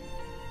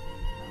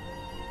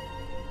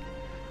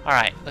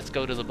 Alright, let's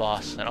go to the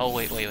boss. And oh,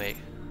 wait.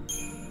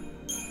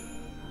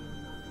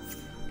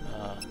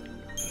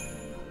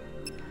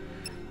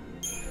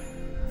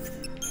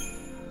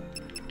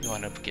 You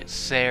want to get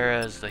Sarah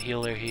as the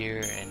healer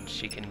here, and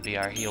she can be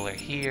our healer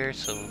here,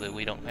 so that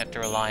we don't have to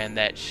rely on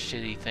that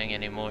shitty thing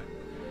anymore.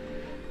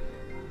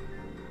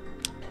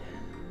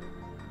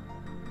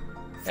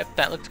 Yep,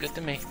 that looks good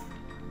to me.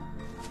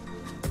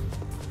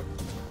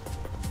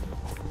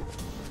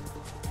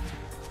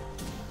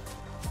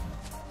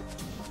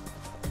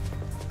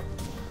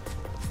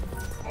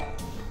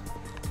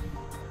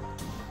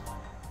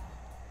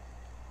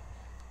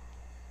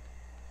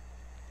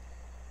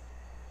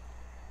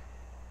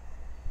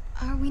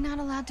 Are we not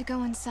allowed to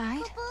go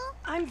inside?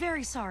 I'm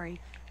very sorry.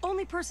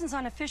 Only persons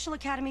on official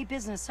Academy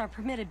business are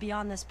permitted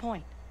beyond this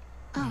point.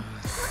 Oh.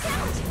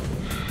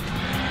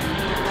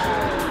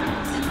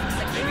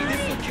 Maybe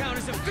this will count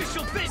as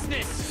official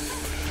business!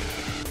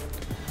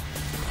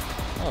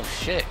 Oh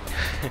shit.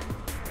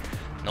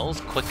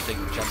 Noel's quick to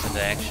jump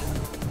into action.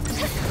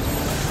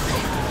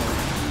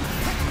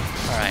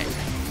 Alright.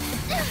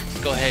 Let's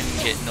go ahead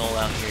and get Noel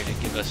out here to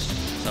give us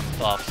some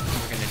buffs.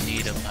 We're gonna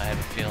need him, I have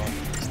a feeling.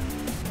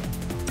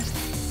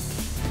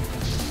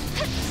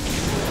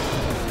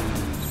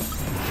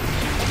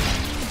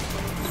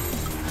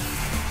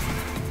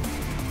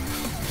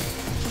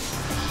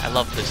 I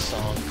love this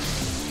song.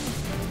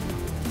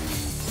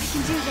 I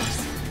can do this.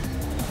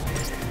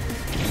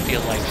 I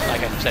feel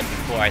like I've said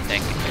before, I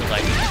think, I feel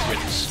like it's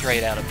written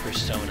straight out of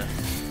Persona.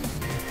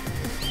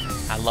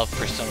 I love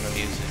Persona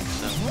music,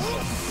 so...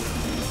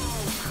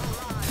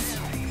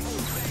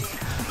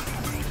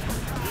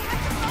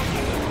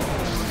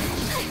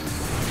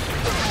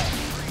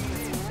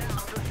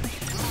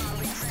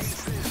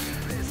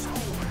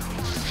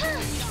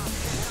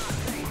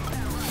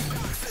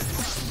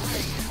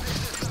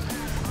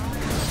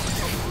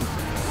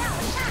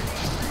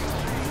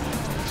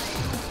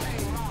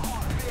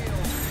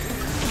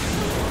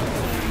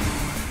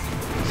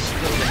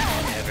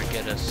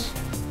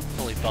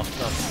 fully buffed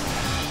up.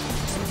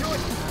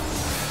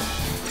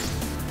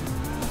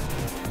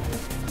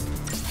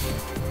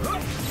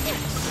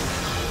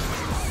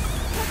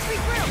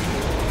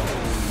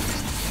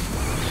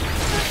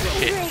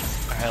 Shit,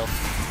 our health.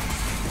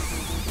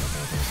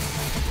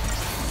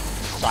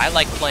 So I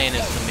like playing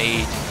as the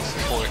mage and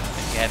support,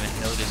 if you haven't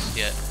noticed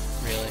yet,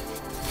 really.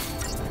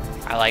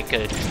 I like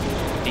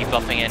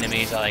debuffing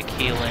enemies, I like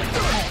healing.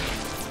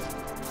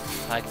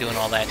 I like doing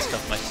all that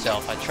stuff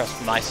myself. I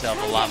trust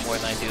myself a lot more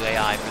than I do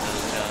AI for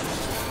those jobs.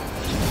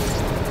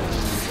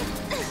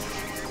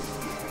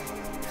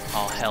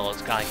 Oh hell,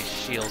 it's got like a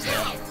shield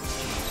now.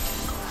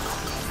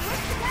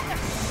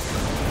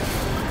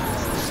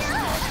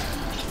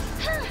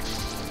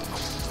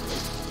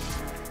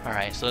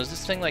 Alright, so is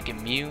this thing like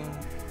immune?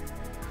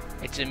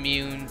 It's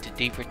immune to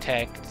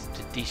deprotect,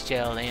 to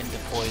de-shell, and to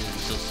poison.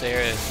 So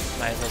Sarah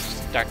might as well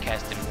just start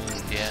casting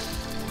wound, yeah.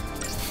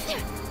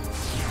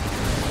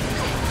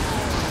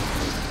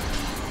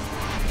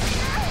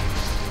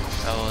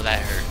 Oh, that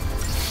hurt.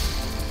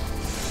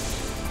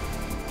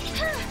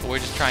 But we're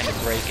just trying to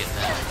break it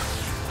now.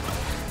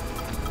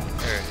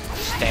 Or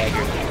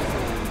stagger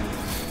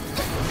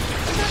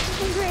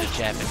the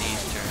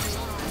Japanese term.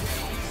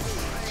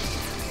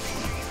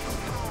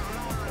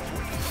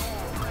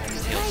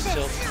 He'll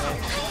silk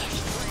next.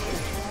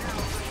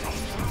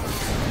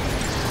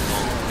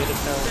 Bit of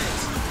health.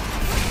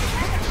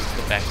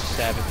 Go back to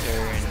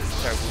Saboteur and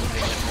start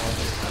wounding it more.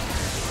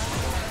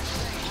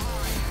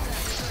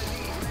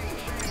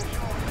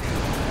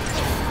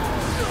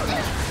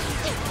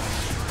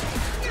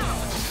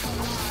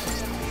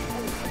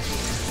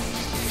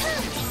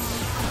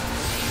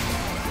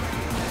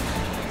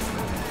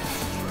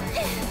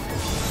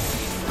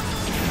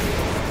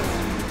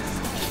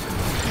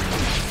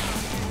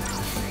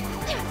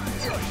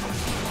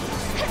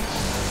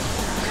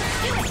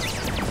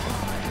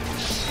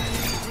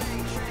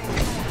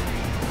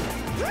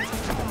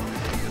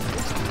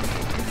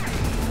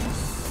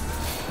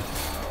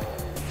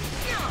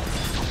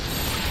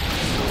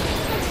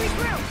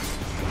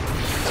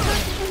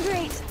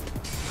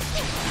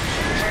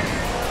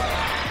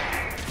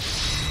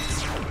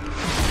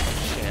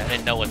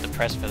 Know what to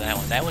press for that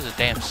one. That was a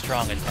damn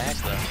strong attack,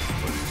 though.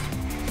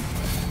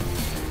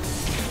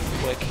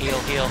 Quick, heal,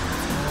 heal.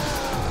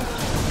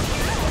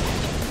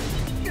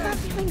 Not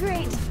feeling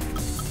great.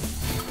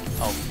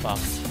 Oh, fuck.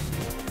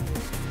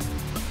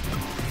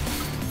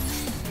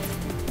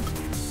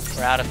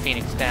 We're out of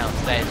Phoenix Downs.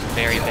 That is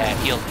very bad.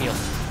 Heal, heal.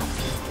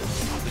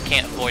 We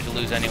can't afford to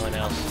lose anyone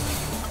else,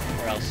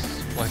 or else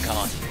we're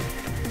gone.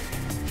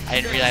 I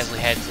didn't realize we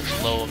had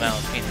such a low amount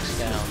of Phoenix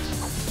Downs.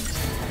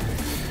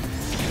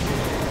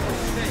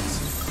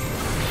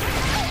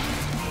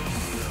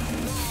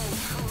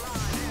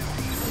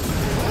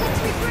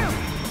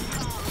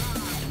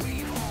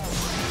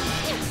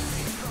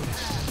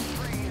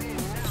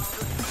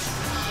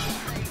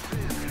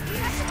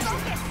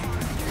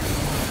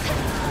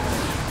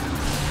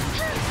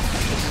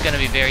 It's gonna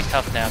be very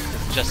tough now because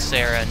it's just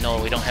Sarah and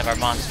Noel. We don't have our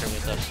monster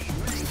with us.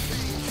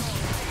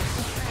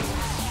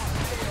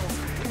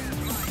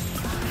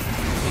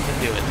 We can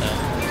do it though.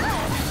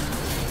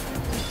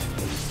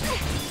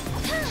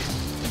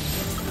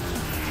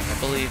 I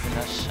believe in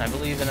us. I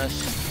believe in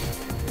us.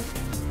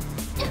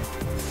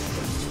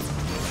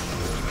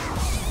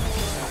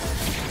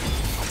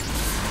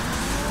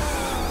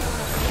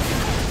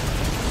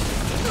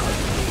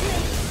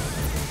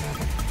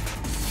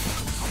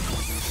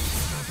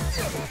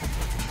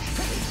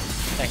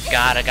 Thank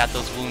God I got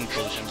those wound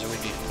potions or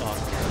we'd be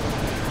fucked.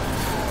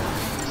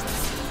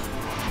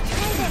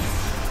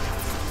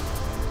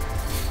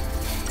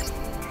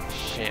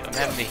 Shit, I'm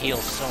having to heal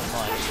so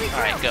much.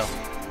 Alright, go.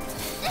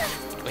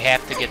 We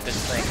have to get this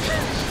thing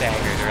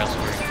staggered or else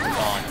we're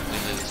gone. We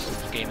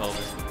lose. Game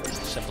over.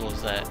 Simple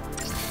as that.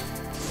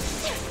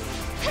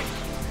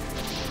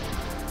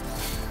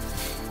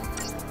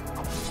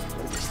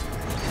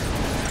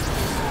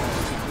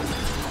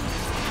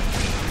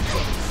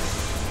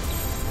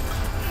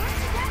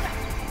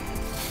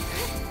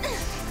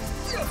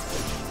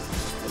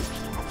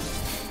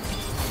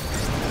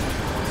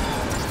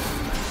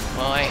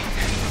 Well, I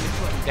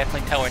can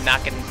definitely tell we're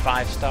not getting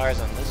 5 stars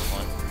on this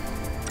one.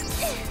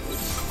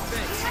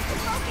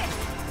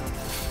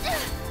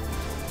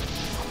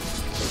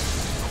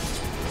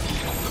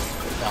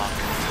 Fuck.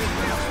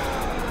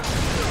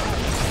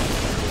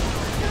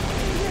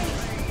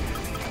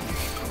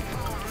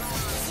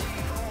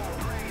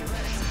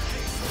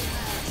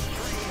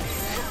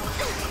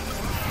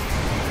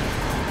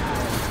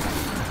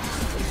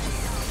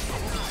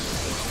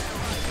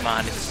 Come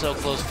on, it's so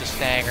close to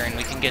staggering.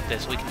 We can get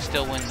this. We can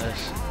still win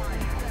this.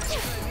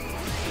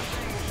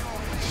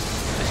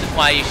 This is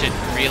why you should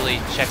really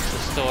check the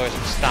stores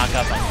and stock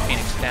up on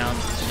Phoenix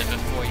Downs and shit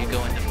before you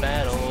go into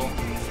battle.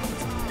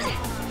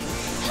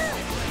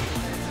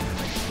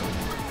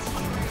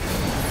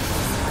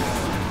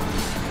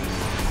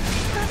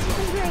 That's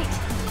really great.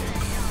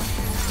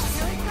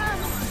 Here it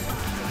comes.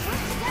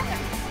 Work together.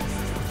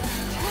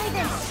 Try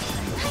this.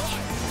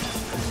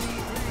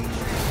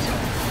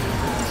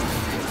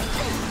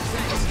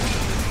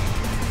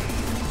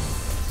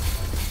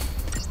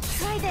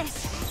 Try this.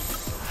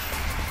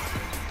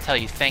 Tell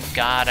you, thank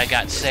God I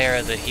got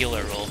Sarah the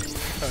healer roll,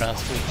 or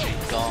else we'd be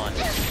gone.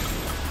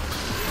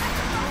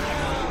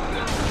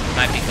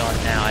 Might be gone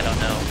now, I don't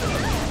know.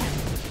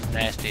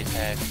 Nasty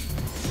attack.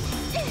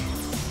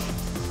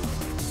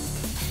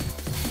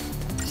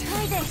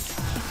 Try this.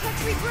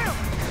 Let's regroup.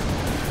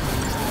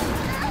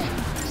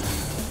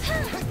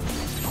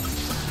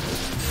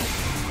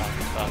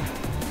 Fuck.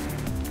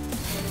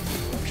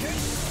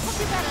 We'll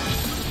do better.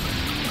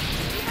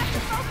 You have to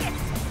focus.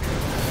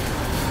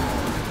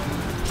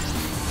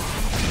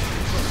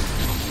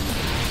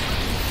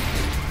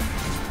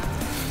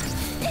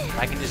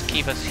 I can just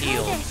keep us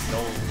healed,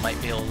 Noel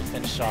might be able to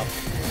finish off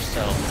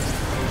herself.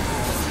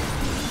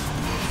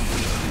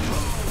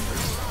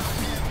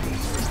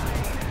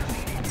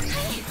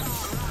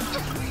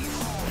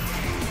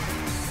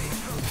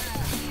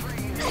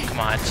 Oh, come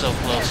on, it's so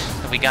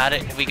close. We got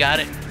it, we got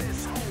it.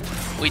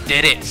 We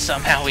did it,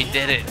 somehow we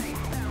did it.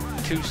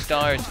 2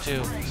 stars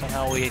too,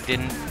 somehow we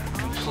didn't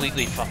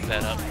completely fuck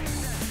that up.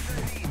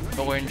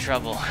 But we're in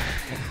trouble.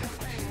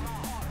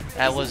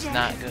 That was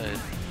not good.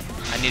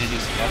 I need to do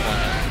some leveling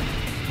now.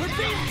 We're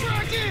being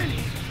dragged in!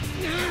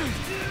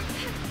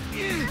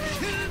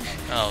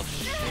 Oh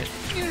shit.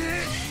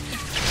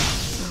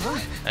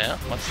 Yeah,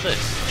 what's this?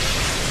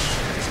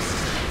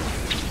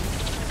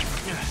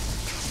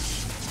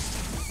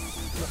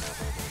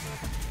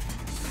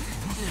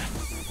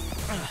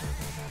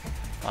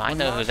 Well, I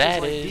know who that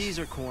is. When these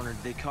are cornered,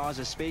 they cause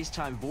a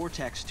space-time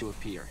vortex to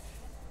appear.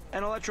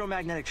 An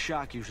electromagnetic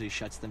shock usually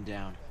shuts them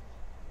down.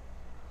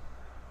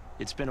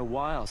 It's been a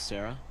while,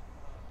 Sarah.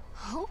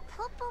 Hope?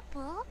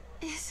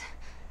 Is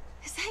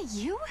that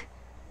you?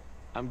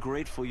 I'm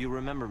grateful you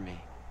remember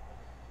me.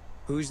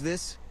 Who's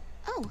this?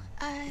 Oh,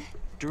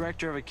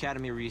 Director of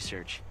Academy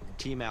Research,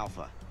 Team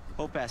Alpha.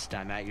 Hope Est,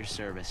 I'm at your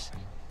service.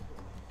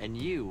 And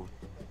you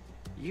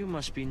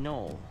must be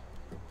Noel.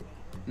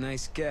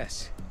 Nice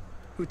guess.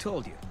 Who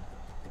told you?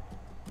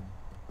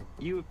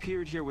 You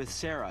appeared here with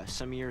Sarah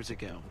some years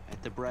ago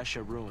at the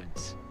Brescia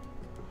ruins.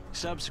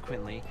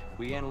 Subsequently,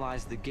 we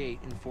analyzed the gate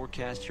and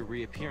forecast your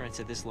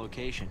reappearance at this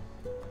location.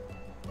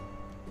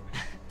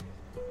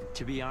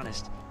 To be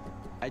honest,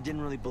 I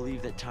didn't really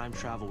believe that time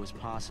travel was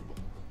possible.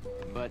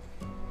 But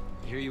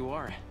here you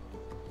are.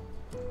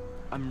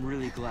 I'm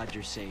really glad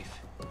you're safe.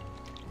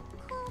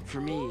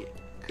 For me,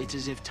 it's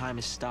as if time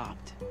has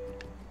stopped.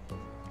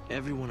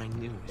 Everyone I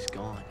knew is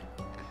gone.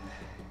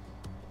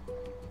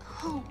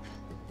 Hope.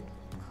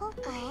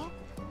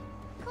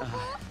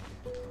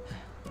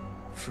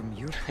 From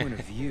your point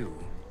of view,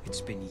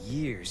 it's been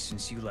years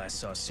since you last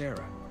saw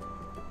Sarah.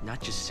 Not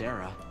just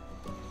Sarah.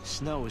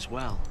 Snow as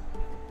well.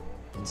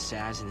 And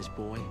Saz and his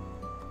boy.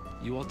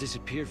 You all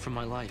disappeared from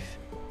my life.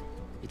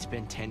 It's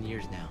been 10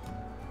 years now.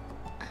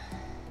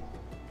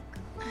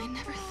 I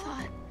never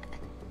thought...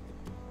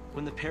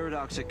 When the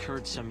paradox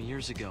occurred some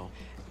years ago,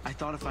 I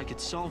thought if I could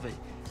solve it,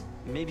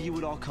 maybe you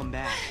would all come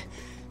back.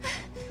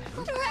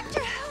 Director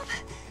Hope!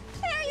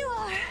 There you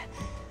are!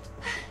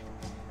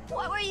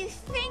 What were you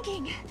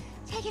thinking?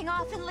 Taking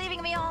off and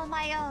leaving me all on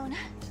my own.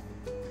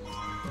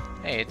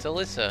 Hey, it's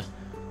Alyssa.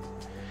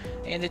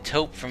 And it's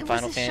Hope from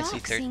Final Fantasy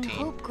XIII. Seeing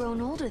Hope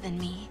grown older than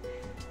me,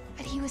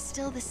 but he was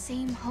still the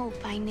same Hope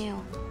I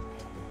knew.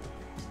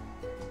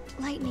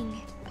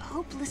 Lightning,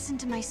 Hope listened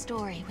to my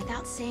story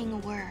without saying a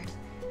word.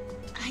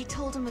 I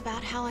told him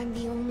about how I'm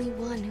the only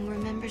one who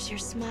remembers your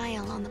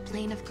smile on the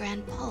plane of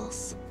Grand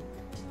Pulse.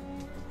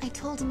 I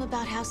told him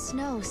about how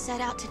Snow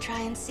set out to try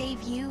and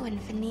save you and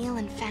Vanille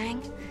and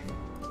Fang.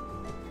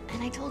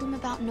 And I told him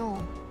about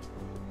Noel.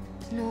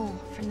 Noel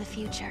from the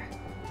future.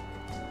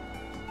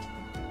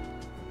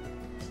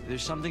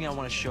 There's something I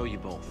want to show you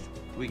both.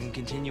 We can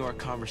continue our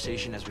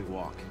conversation as we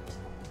walk.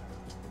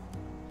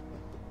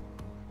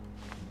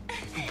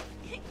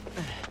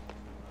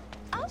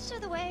 I'll show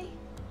the way.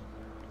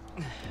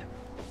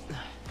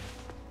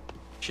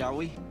 Shall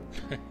we?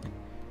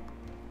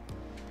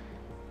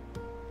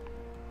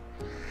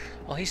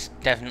 Well, he's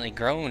definitely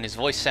grown. His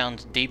voice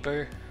sounds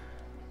deeper.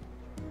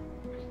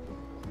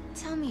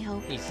 Tell me,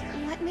 Hope, He's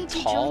what made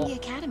you tall. join the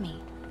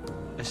Academy?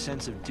 A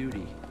sense of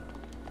duty.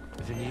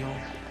 Vanille,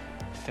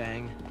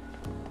 Fang,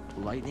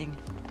 Lightning,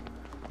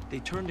 they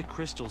turned to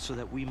Crystal so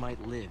that we might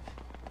live.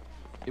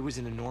 It was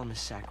an enormous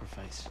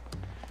sacrifice.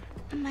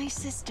 My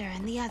sister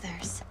and the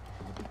others.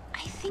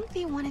 I think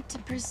they wanted to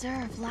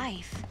preserve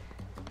life.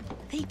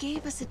 They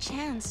gave us a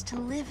chance to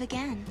live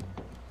again.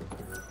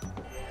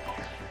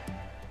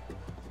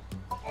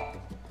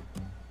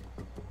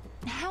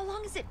 How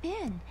long has it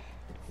been?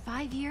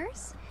 5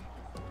 years?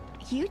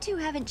 You two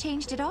haven't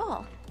changed at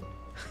all.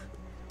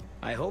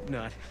 I hope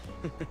not.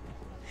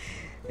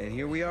 And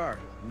here we are,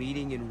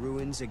 meeting in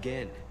ruins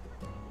again.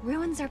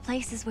 Ruins are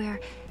places where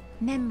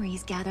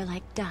memories gather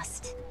like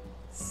dust.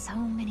 So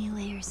many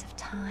layers of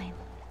time.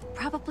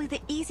 Probably the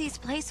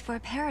easiest place for a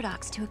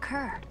paradox to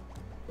occur.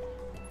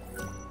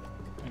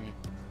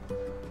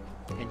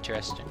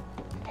 Interesting.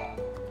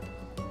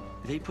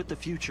 They put the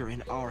future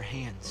in our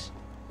hands.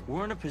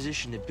 We're in a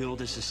position to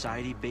build a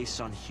society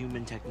based on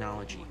human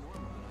technology.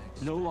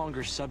 No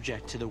longer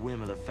subject to the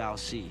whim of the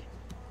fal'Cie.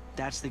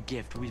 That's the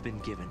gift we've been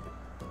given.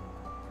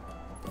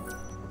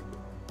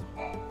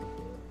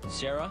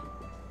 Sarah,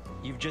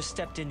 you've just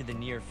stepped into the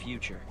near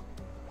future.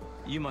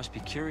 You must be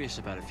curious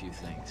about a few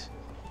things.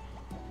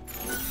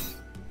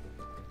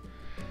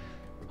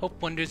 Hope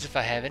wonders if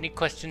I have any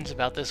questions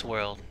about this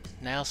world,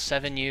 now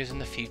 7 years in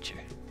the future.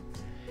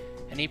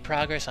 Any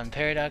progress on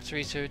paradox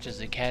research? Has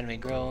the Academy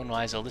grown?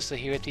 Why is Alyssa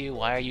here with you?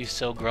 Why are you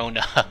so grown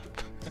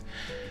up?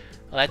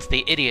 Well, that's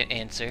the idiot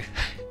answer.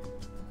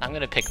 I'm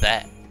gonna pick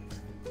that.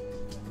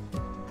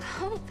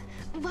 Hope,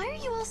 why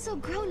are you all so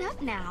grown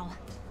up now?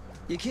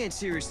 You can't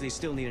seriously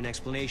still need an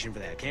explanation for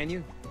that, can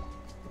you?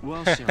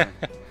 Well, Sarah,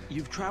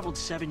 you've traveled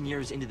 7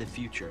 years into the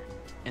future,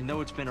 and though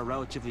it's been a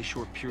relatively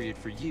short period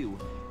for you,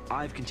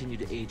 I've continued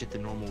to age at the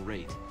normal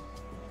rate.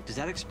 Does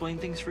that explain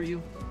things for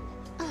you?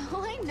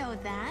 Oh, I know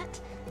that.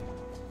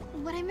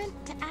 What I meant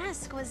to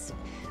ask was,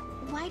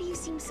 why do you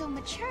seem so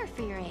mature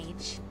for your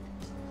age?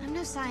 I'm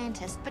no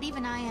scientist, but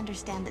even I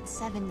understand that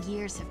 7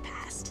 years have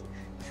passed.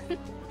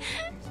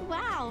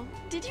 Wow,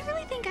 did you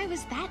really think I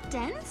was that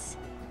dense?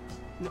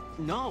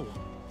 No,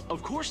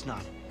 of course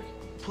not.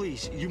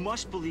 Please, you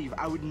must believe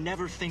I would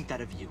never think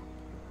that of you.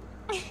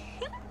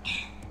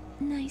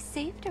 Nice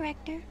save,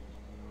 Director.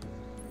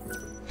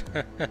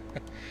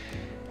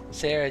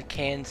 Sarah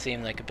can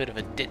seem like a bit of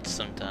a ditz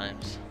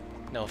sometimes.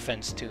 No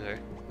offense to her.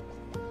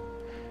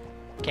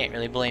 Can't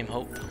really blame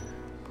Hope.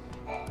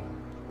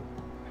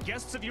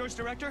 Guests of yours,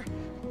 Director?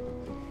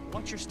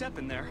 Watch your step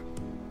in there.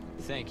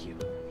 Thank you.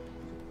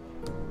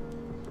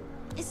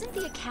 Isn't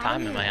the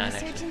Time Academy in a my eye,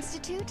 research actually.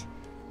 institute?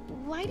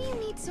 Why do you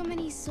need so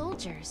many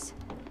soldiers?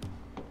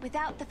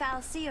 Without the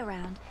fallacy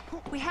around,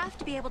 we have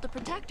to be able to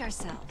protect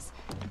ourselves.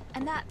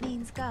 And that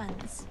means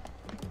guns.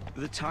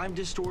 The time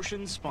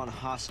distortions spawn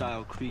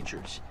hostile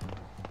creatures.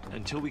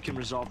 Until we can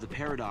resolve the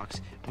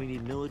paradox, we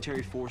need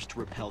military force to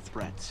repel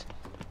threats.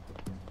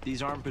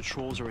 These armed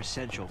patrols are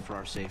essential for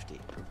our safety.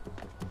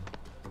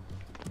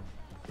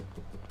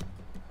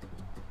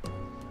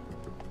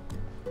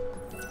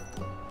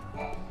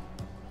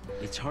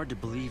 It's hard to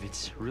believe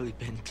it's really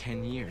been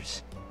 10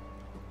 years.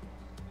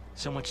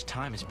 So much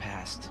time has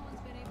passed.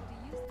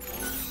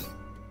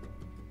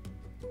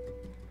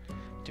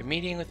 After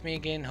meeting with me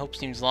again, Hope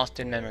seems lost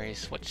in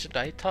memories. What should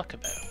I talk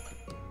about?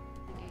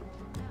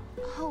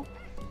 Hope,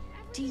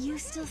 do you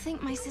still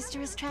think my sister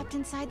is trapped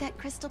inside that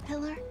crystal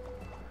pillar?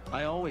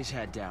 I always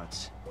had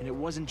doubts, and it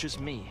wasn't just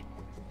me.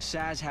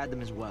 Saz had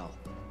them as well.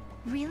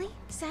 Really?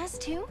 Saz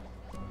too?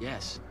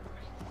 Yes.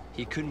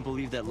 He couldn't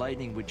believe that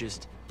lightning would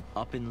just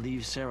up and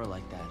leave Sarah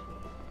like that.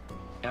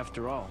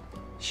 After all,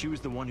 she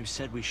was the one who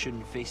said we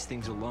shouldn't face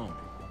things alone,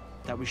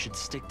 that we should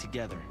stick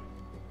together.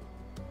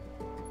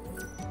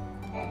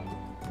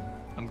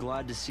 I'm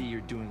glad to see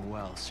you're doing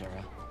well,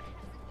 Sarah.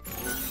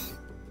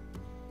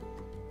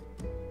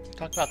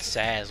 Talk about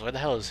Saz. Where the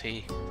hell is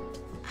he?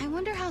 I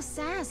wonder how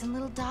Saz and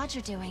little Dodge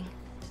are doing.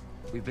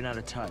 We've been out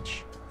of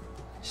touch.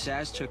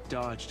 Saz took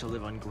Dodge to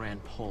live on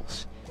Grand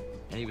Pulse,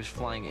 and he was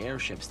flying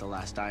airships the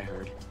last I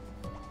heard.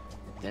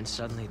 Then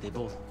suddenly they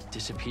both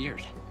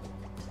disappeared.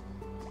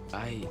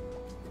 I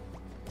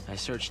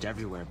searched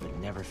everywhere but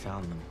never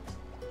found them.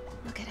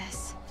 Look at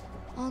us.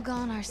 All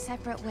gone our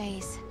separate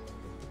ways.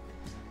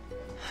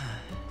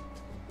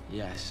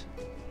 Yes.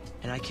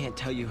 And I can't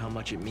tell you how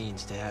much it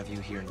means to have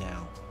you here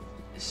now.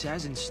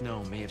 Saz and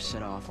Snow may have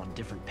set off on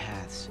different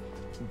paths,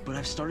 but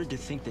I've started to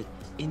think that,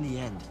 in the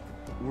end,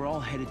 we're all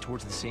headed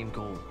towards the same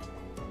goal.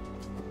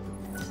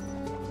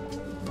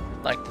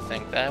 I'd like to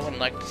think that. I wouldn't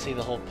like to see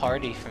the whole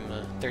party from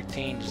the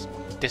 13 just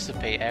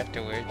dissipate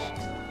afterwards.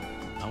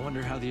 I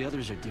wonder how the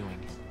others are doing.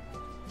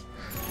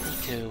 Me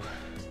too.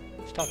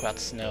 Let's talk about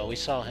Snow. We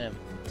saw him.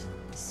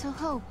 So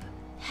Hope,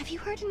 have you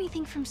heard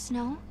anything from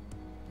Snow?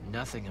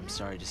 Nothing, I'm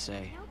sorry to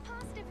say.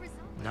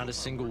 Not a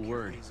single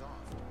word.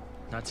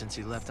 Not since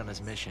he left on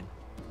his mission.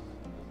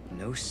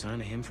 No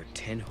sign of him for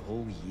 10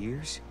 whole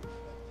years?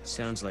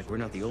 Sounds like we're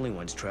not the only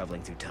ones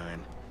traveling through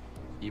time.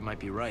 You might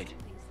be right.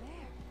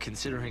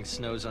 Considering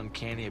Snow's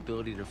uncanny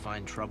ability to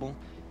find trouble,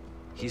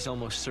 he's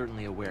almost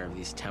certainly aware of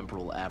these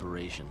temporal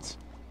aberrations.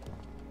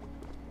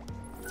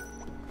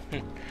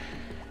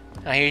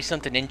 Now here's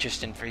something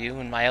interesting for you.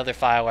 In my other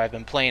file where I've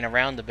been playing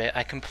around a bit,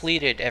 I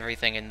completed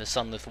everything in the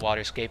Sunlith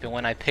Waterscape, and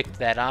when I picked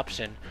that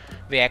option,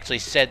 they actually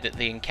said that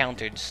they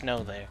encountered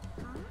Snow there.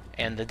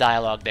 And the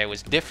dialogue there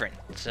was different,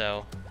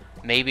 so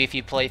maybe if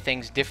you play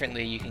things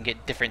differently, you can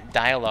get different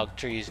dialogue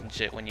trees and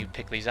shit when you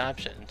pick these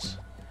options.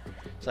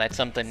 So that's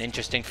something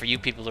interesting for you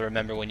people to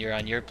remember when you're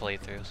on your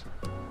playthroughs.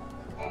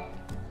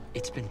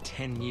 It's been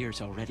 10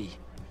 years already.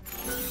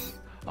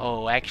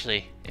 Oh,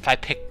 actually, if I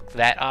pick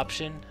that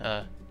option,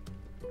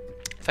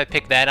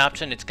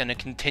 it's gonna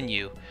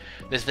continue.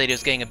 This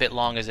video's getting a bit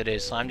long as it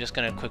is, so I'm just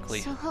gonna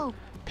quickly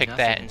pick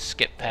that and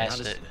skip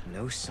past it.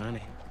 No sign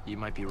of him. You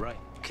might be right,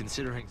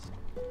 considering...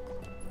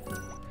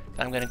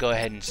 I'm gonna go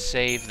ahead and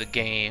save the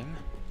game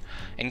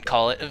and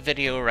call it a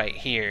video right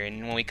here,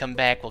 and when we come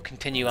back we'll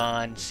continue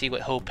on, see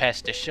what Hope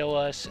has to show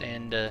us,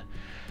 and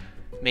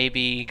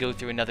maybe go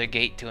through another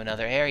gate to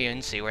another area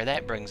and see where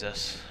that brings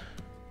us.